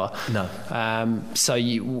each other. No. So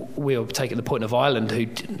we'll take the point of Ireland, who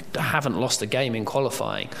haven't lost a game in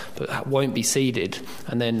qualifying, but won't be seeded,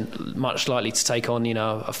 and then much likely to take on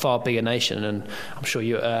a far bigger nation, and I'm sure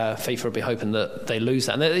FIFA will be hoping that they lose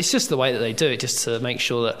that. And it's just the way that they do it, just to make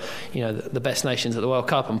sure that the best nations at the World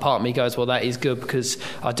Cup. And part of me goes, well, that is good, because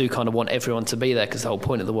I do kind of want everyone to be there, because the whole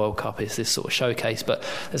point of the World Cup is this sort of showcase. But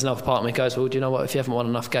there's another part of me goes, well, do you know what? If you haven't won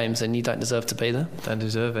enough games, then you don't deserve to be there. Don't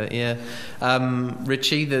deserve it. Yeah.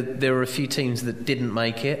 Richie, there were a few teams that didn't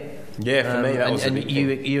make it. Yeah, for me that was a big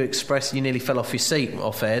thing. You nearly fell off your seat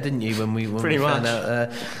off air, didn't you, when we found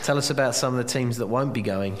out? Tell us about some of the teams that won't be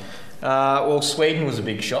going. Well, Sweden was a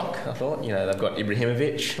big shock, I thought. They've got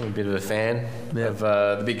Ibrahimovic. I'm a bit of a fan of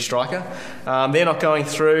the big striker. They're not going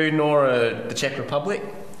through, nor the Czech Republic.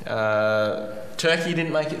 Turkey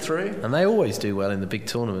didn't make it through, and they always do well in the big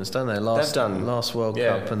tournaments, don't they? They've done last World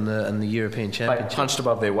Cup and the European Championship. They punched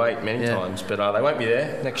above their weight many times, but they won't be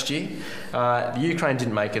there next year. The Ukraine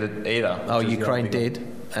didn't make it either. Oh, Ukraine did,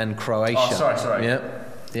 and Croatia. Oh, sorry.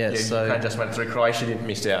 Yeah. So Ukraine just went through. Croatia didn't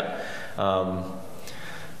miss out,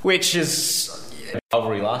 which is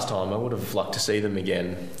rivalry last time. I would have liked to see them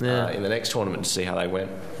again in the next tournament to see how they went.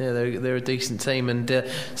 Yeah, they're a decent team, and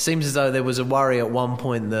seems as though there was a worry at one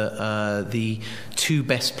point that the two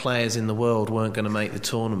best players in the world weren't going to make the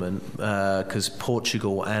tournament because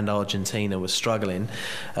Portugal and Argentina were struggling.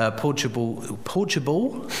 Portugal.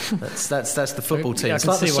 That's the football team. It's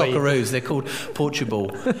like the Socceroos. They're called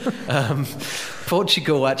Portugal.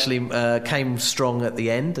 Portugal actually came strong at the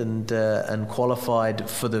end and qualified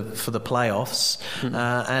for the playoffs.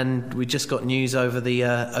 And we just got news over the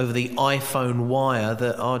iPhone wire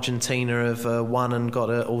that Argentina have won and got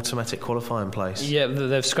an automatic qualifying place. Yeah,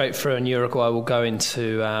 they've scraped through, and Uruguay will go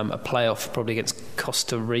into a playoff probably against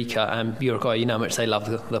Costa Rica. And Uruguay, how much they love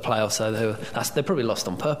the playoffs, so they're probably lost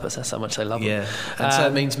on purpose. That's how much they love them. And so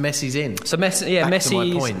it means Messi's in. So Messi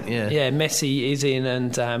is in,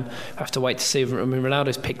 and have to wait to see. I mean,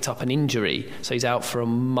 Ronaldo's picked up an injury, so he's out for a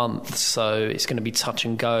month. So it's going to be touch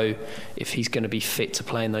and go if he's going to be fit to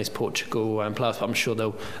play in those Portugal playoffs. But I'm sure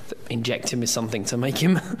they'll inject him with something to make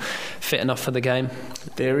him fit enough for the game.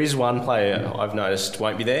 There is one player I've noticed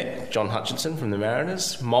won't be there, John Hutchinson from the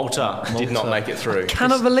Mariners. Malta did not make it through. I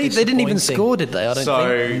cannot believe they didn't even score, did they? I don't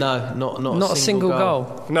think. No, not a single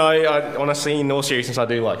goal. No, honestly, in all seriousness, I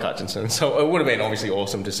do like Hutchinson. So it would have been obviously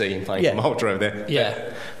awesome to see him playing for Malta over there.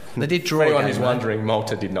 Yeah. They did draw. For anyone who's wondering,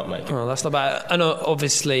 Malta did not make it. Oh, that's not bad. And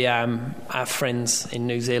obviously, our friends in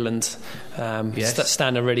New Zealand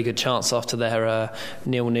stand a really good chance after their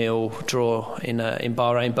 0-0 draw in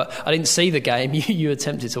Bahrain. But I didn't see the game. You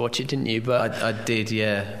attempted to watch it, didn't you? But I did,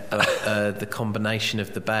 yeah. The combination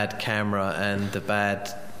of the bad camera and the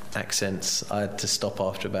bad accents, I had to stop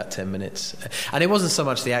after about 10 minutes. And it wasn't so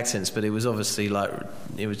much the accents, but it was obviously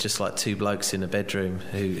just like two blokes in a bedroom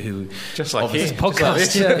who just like this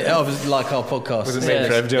podcast. Like our podcast. Was it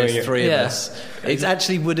Trev doing it? Three of us. It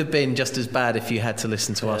actually would have been just as bad if you had to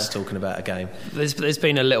listen to us talking about a game. There's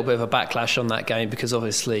been a little bit of a backlash on that game because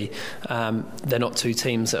obviously they're not two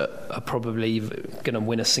teams that are probably going to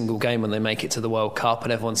win a single game when they make it to the World Cup,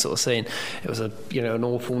 and everyone's sort of saying it was an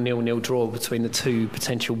awful 0-0 draw between the two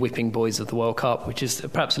potential whipping boys of the World Cup, which is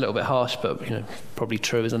perhaps a little bit harsh, but probably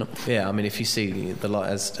true, isn't it? Yeah, I mean, if you see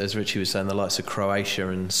as Richie was saying, the likes of Croatia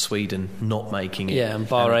and Sweden not making it, and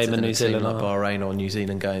Bahrain and New Zealand, like Bahrain or New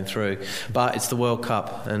Zealand going through, but it's the World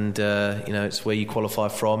Cup, and it's where you qualify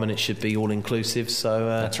from, and it should be all inclusive. So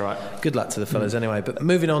that's right. Good luck to the fellas anyway. But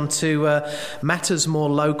moving on to matters more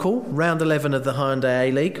local, round 11 of the Hyundai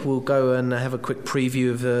A-League. We'll go and have a quick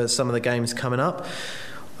preview of some of the games coming up.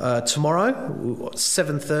 Tomorrow,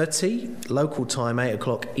 7:30 local time, 8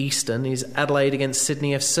 o'clock Eastern, is Adelaide against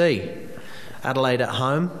Sydney FC. Adelaide at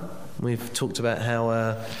home. We've talked about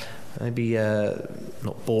how maybe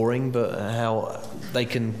not boring, but how they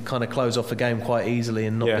can kind of close off a game quite easily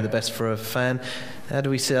and not be the best for a fan. How do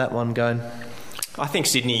we see that one going? I think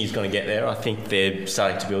Sydney is going to get there. I think they're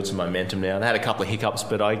starting to build some momentum now. They had a couple of hiccups,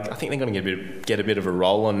 but I think they're going to get a bit of a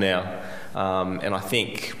roll on now. And I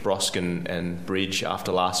think Brosk and Bridge,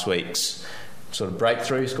 after last week's sort of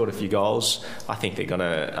breakthrough, scored a few goals. I think they're going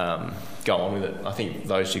to go on with it. I think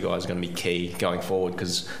those two guys are going to be key going forward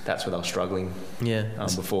because that's where they were struggling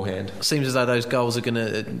beforehand. Seems as though those goals are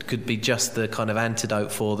could be just the kind of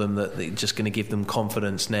antidote for them, that they're just going to give them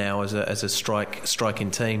confidence now as a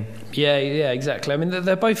striking team. Yeah, exactly. I mean,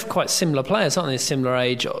 they're both quite similar players, aren't they? Similar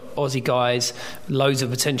age, Aussie guys, loads of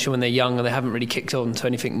potential when they're young, and they haven't really kicked on to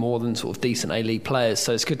anything more than sort of decent A-League players.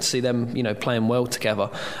 So it's good to see them, playing well together.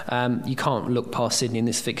 You can't look past Sydney in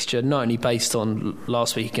this fixture, not only based on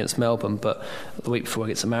last week against Melbourne, but the week before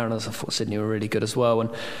against the Mariners. I thought Sydney were really good as well. And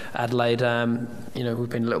Adelaide, we've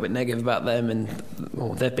been a little bit negative about them, and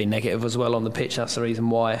they've been negative as well on the pitch. That's the reason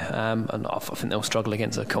why. And I think they'll struggle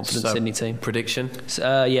against a confident Sydney team. Prediction?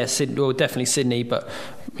 Sydney, definitely Sydney, but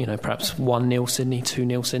perhaps 1-0 Sydney,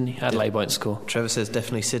 2-0 Sydney. Adelaide won't score. Trevor says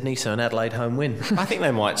definitely Sydney, so an Adelaide home win. I think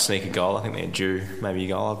they might sneak a goal. I think they're due maybe a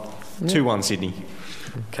goal. 2-1 Sydney.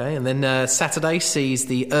 Okay, and then Saturday sees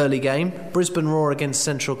the early game, Brisbane Roar against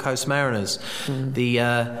Central Coast Mariners.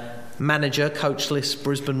 The manager, coachless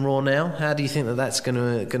Brisbane Roar now. How do you think that's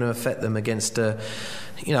going to affect them against a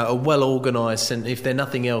well organised? If they're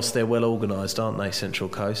nothing else, they're well organised, aren't they, Central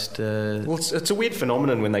Coast? Well, it's a weird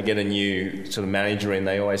phenomenon when they get a new sort of manager in.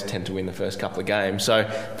 They always tend to win the first couple of games, so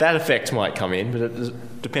that effect might come in, but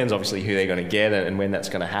it depends obviously who they're going to get and when that's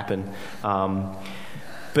going to happen.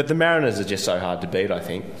 But the Mariners are just so hard to beat, I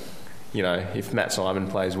think. If Matt Simon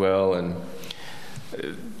plays well, and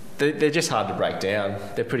they're just hard to break down.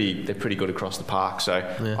 They're pretty good across the park, so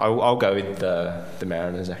I'll go with the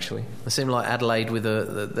Mariners, actually. They seem like Adelaide with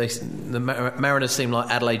the Mariners seem like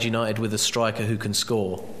Adelaide United with a striker who can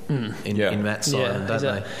score in Matt Simon, don't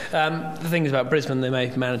they? The thing is about Brisbane, they may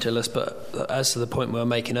be managerless, but as to the point we were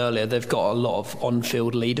making earlier, they've got a lot of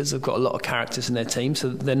on-field leaders. They've got a lot of characters in their team, so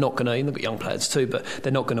they're not going to. They've got young players too, but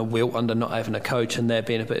they're not going to wilt under not having a coach and there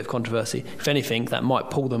being a bit of controversy. If anything, that might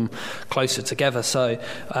pull them closer together. So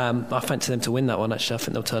I fancy them to win that one. Actually, I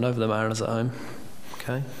think they'll turn over the Mariners at home.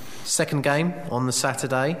 Okay. Second game on the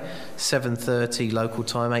Saturday, 7:30 local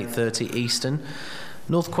time, 8:30 Eastern.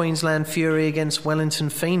 North Queensland Fury against Wellington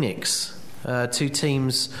Phoenix. Two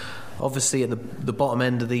teams obviously at the bottom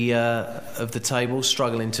end of the table,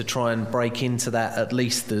 struggling to try and break into that, at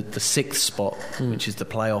least the sixth spot, which is the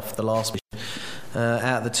playoff, the last.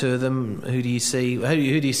 Out of the two of them, who do you see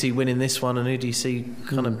winning this one, and who do you see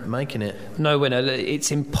kind of making it? No winner.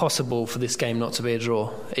 It's impossible for this game not to be a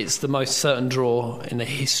draw. It's the most certain draw in the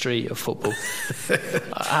history of football.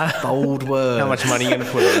 Bold word. How much money are you going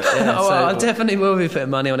to put on it? I definitely will be putting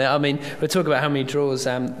money on it. I mean, we're talking about how many draws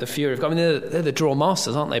the Fury have got. I mean, they're the draw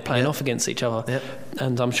masters, aren't they, playing off against each other? Yep.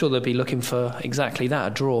 And I'm sure they'll be looking for exactly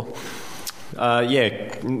that, a draw.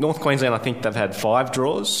 North Queensland, I think they've had 5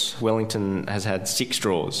 draws. Wellington has had 6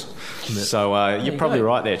 draws. So you're probably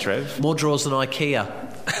right there, Trev. More draws than IKEA,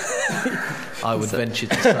 I would venture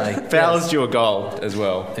to say. Fowler's due a goal as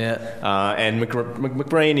well. Yeah. And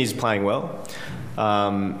McBreen is playing well.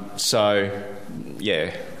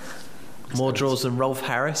 More draws than Rolf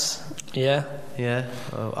Harris. Yeah. Yeah.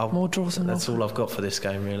 More draws than That's all I've got for this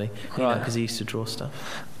game, really. Right. Because he used to draw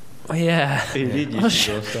stuff. Yeah. He did used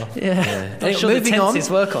to draw stuff. Yeah. I'm sure the tenses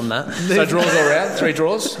work on that. So draws all round? 3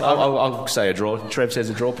 draws? I'll say a draw. Trev says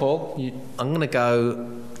a draw, Paul. I'm going to go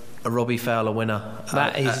a Robbie Fowler winner.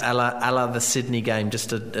 That is a la the Sydney game.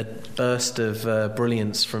 Just a burst of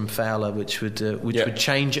brilliance from Fowler, which would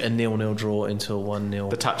change a 0-0 draw into a 1-0.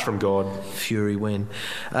 The touch from God. Fury win.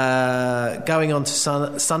 Going on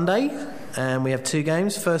to Sunday. And we have 2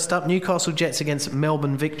 games. First up, Newcastle Jets against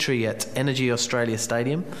Melbourne Victory at Energy Australia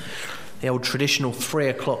Stadium. The old traditional 3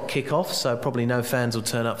 o'clock kick-off, so probably no fans will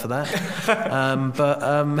turn up for that. But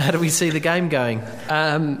how do we see the game going?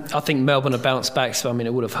 I think Melbourne have bounced back, so I mean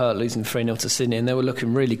it would have hurt losing 3-0 to Sydney, and they were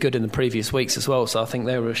looking really good in the previous weeks as well, so I think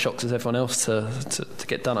they were as shocked as everyone else to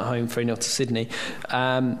get done at home 3-0 to Sydney.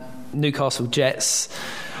 Newcastle Jets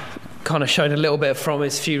kind of showed a little bit of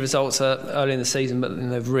promise, few results early in the season, but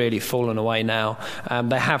they've really fallen away now.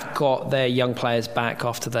 They have got their young players back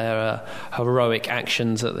after their heroic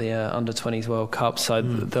actions at the Under-20s World Cup, so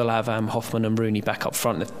they'll have Hoffman and Rooney back up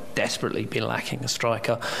front. They've desperately been lacking a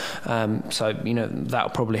striker, so that'll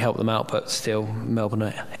probably help them out, but still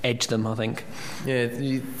Melbourne edge them, I think. Yeah,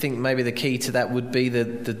 you think maybe the key to that would be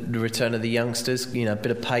the return of the youngsters, a bit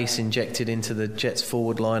of pace injected into the Jets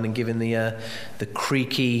forward line and giving the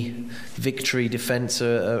creaky Victory defence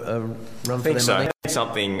a run for them. I think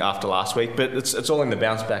something after last week, but it's all in the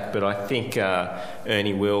bounce back. But I think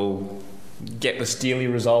Ernie will get the Steely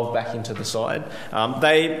resolve back into the side.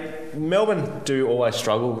 Melbourne do always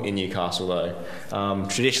struggle in Newcastle though.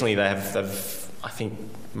 Traditionally they've I think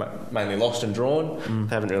mainly lost and drawn.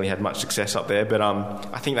 They haven't really had much success up there, but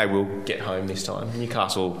I think they will get home this time.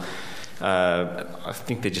 Newcastle I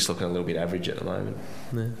think they're just looking a little bit average at the moment.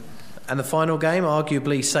 Yeah. And the final game,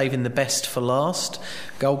 arguably saving the best for last,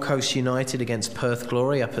 Gold Coast United against Perth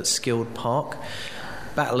Glory up at Skilled Park.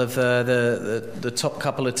 Battle of the top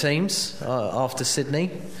couple of teams after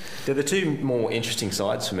Sydney. They're the two more interesting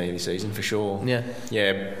sides for me this season, for sure.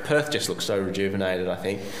 Yeah, Perth just looks so rejuvenated, I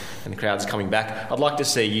think, and the crowd's coming back. I'd like to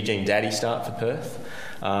see Eugene Daddy start for Perth.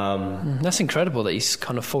 That's incredible that he's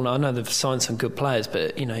kind of fallen. I know they've signed some good players,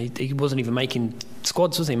 but he wasn't even making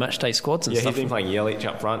squads, was he? Match day squads and stuff. Yeah, he's been playing Yelich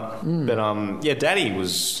up front. But Daddy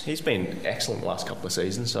he's been excellent the last couple of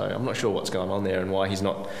seasons, so I'm not sure what's going on there and why he's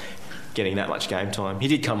not getting that much game time. He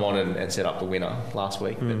did come on and set up the winner last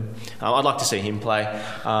week, but I'd like to see him play.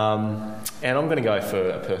 And I'm going to go for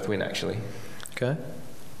a Perth win, actually. Okay.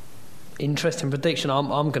 Interesting prediction.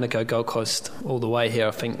 I'm going to go Gold Coast all the way here.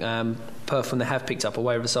 I think Perth, when they have picked up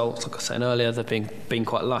away results, like I was saying earlier, they've been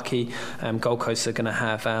quite lucky. Gold Coast are going to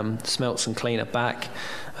have Smelts and Cleaner back.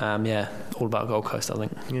 All about Gold Coast, I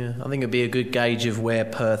think. Yeah, I think it'd be a good gauge of where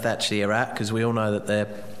Perth actually are at, because we all know that they're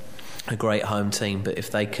a great home team, but if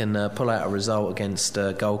they can pull out a result against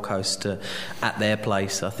Gold Coast at their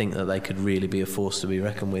place, I think that they could really be a force to be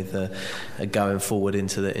reckoned with going forward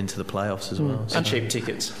into the playoffs as well. And cheap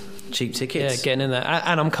tickets. Cheap tickets. Yeah, getting in there.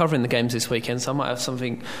 And I'm covering the games this weekend, so I might have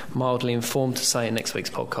something mildly informed to say in next week's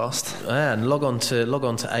podcast. And log on to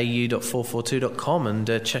au.442.com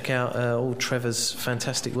and check out all Trevor's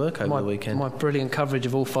fantastic work over the weekend. My brilliant coverage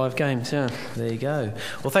of all 5 games, yeah. There you go.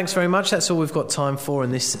 Well, thanks very much. That's all we've got time for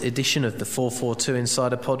in this edition of the 442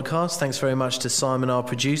 Insider Podcast. Thanks very much to Simon, our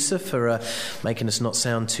producer, for making us not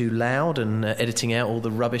sound too loud and editing out all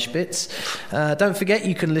the rubbish bits. Don't forget,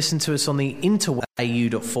 you can listen to us on the interweb,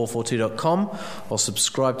 au.442.com, or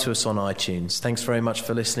subscribe to us on iTunes. Thanks very much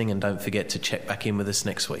for listening, and don't forget to check back in with us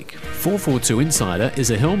next week. 442 Insider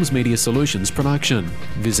is a Helms Media Solutions production.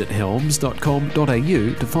 Visit helms.com.au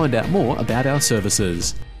to find out more about our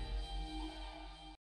services.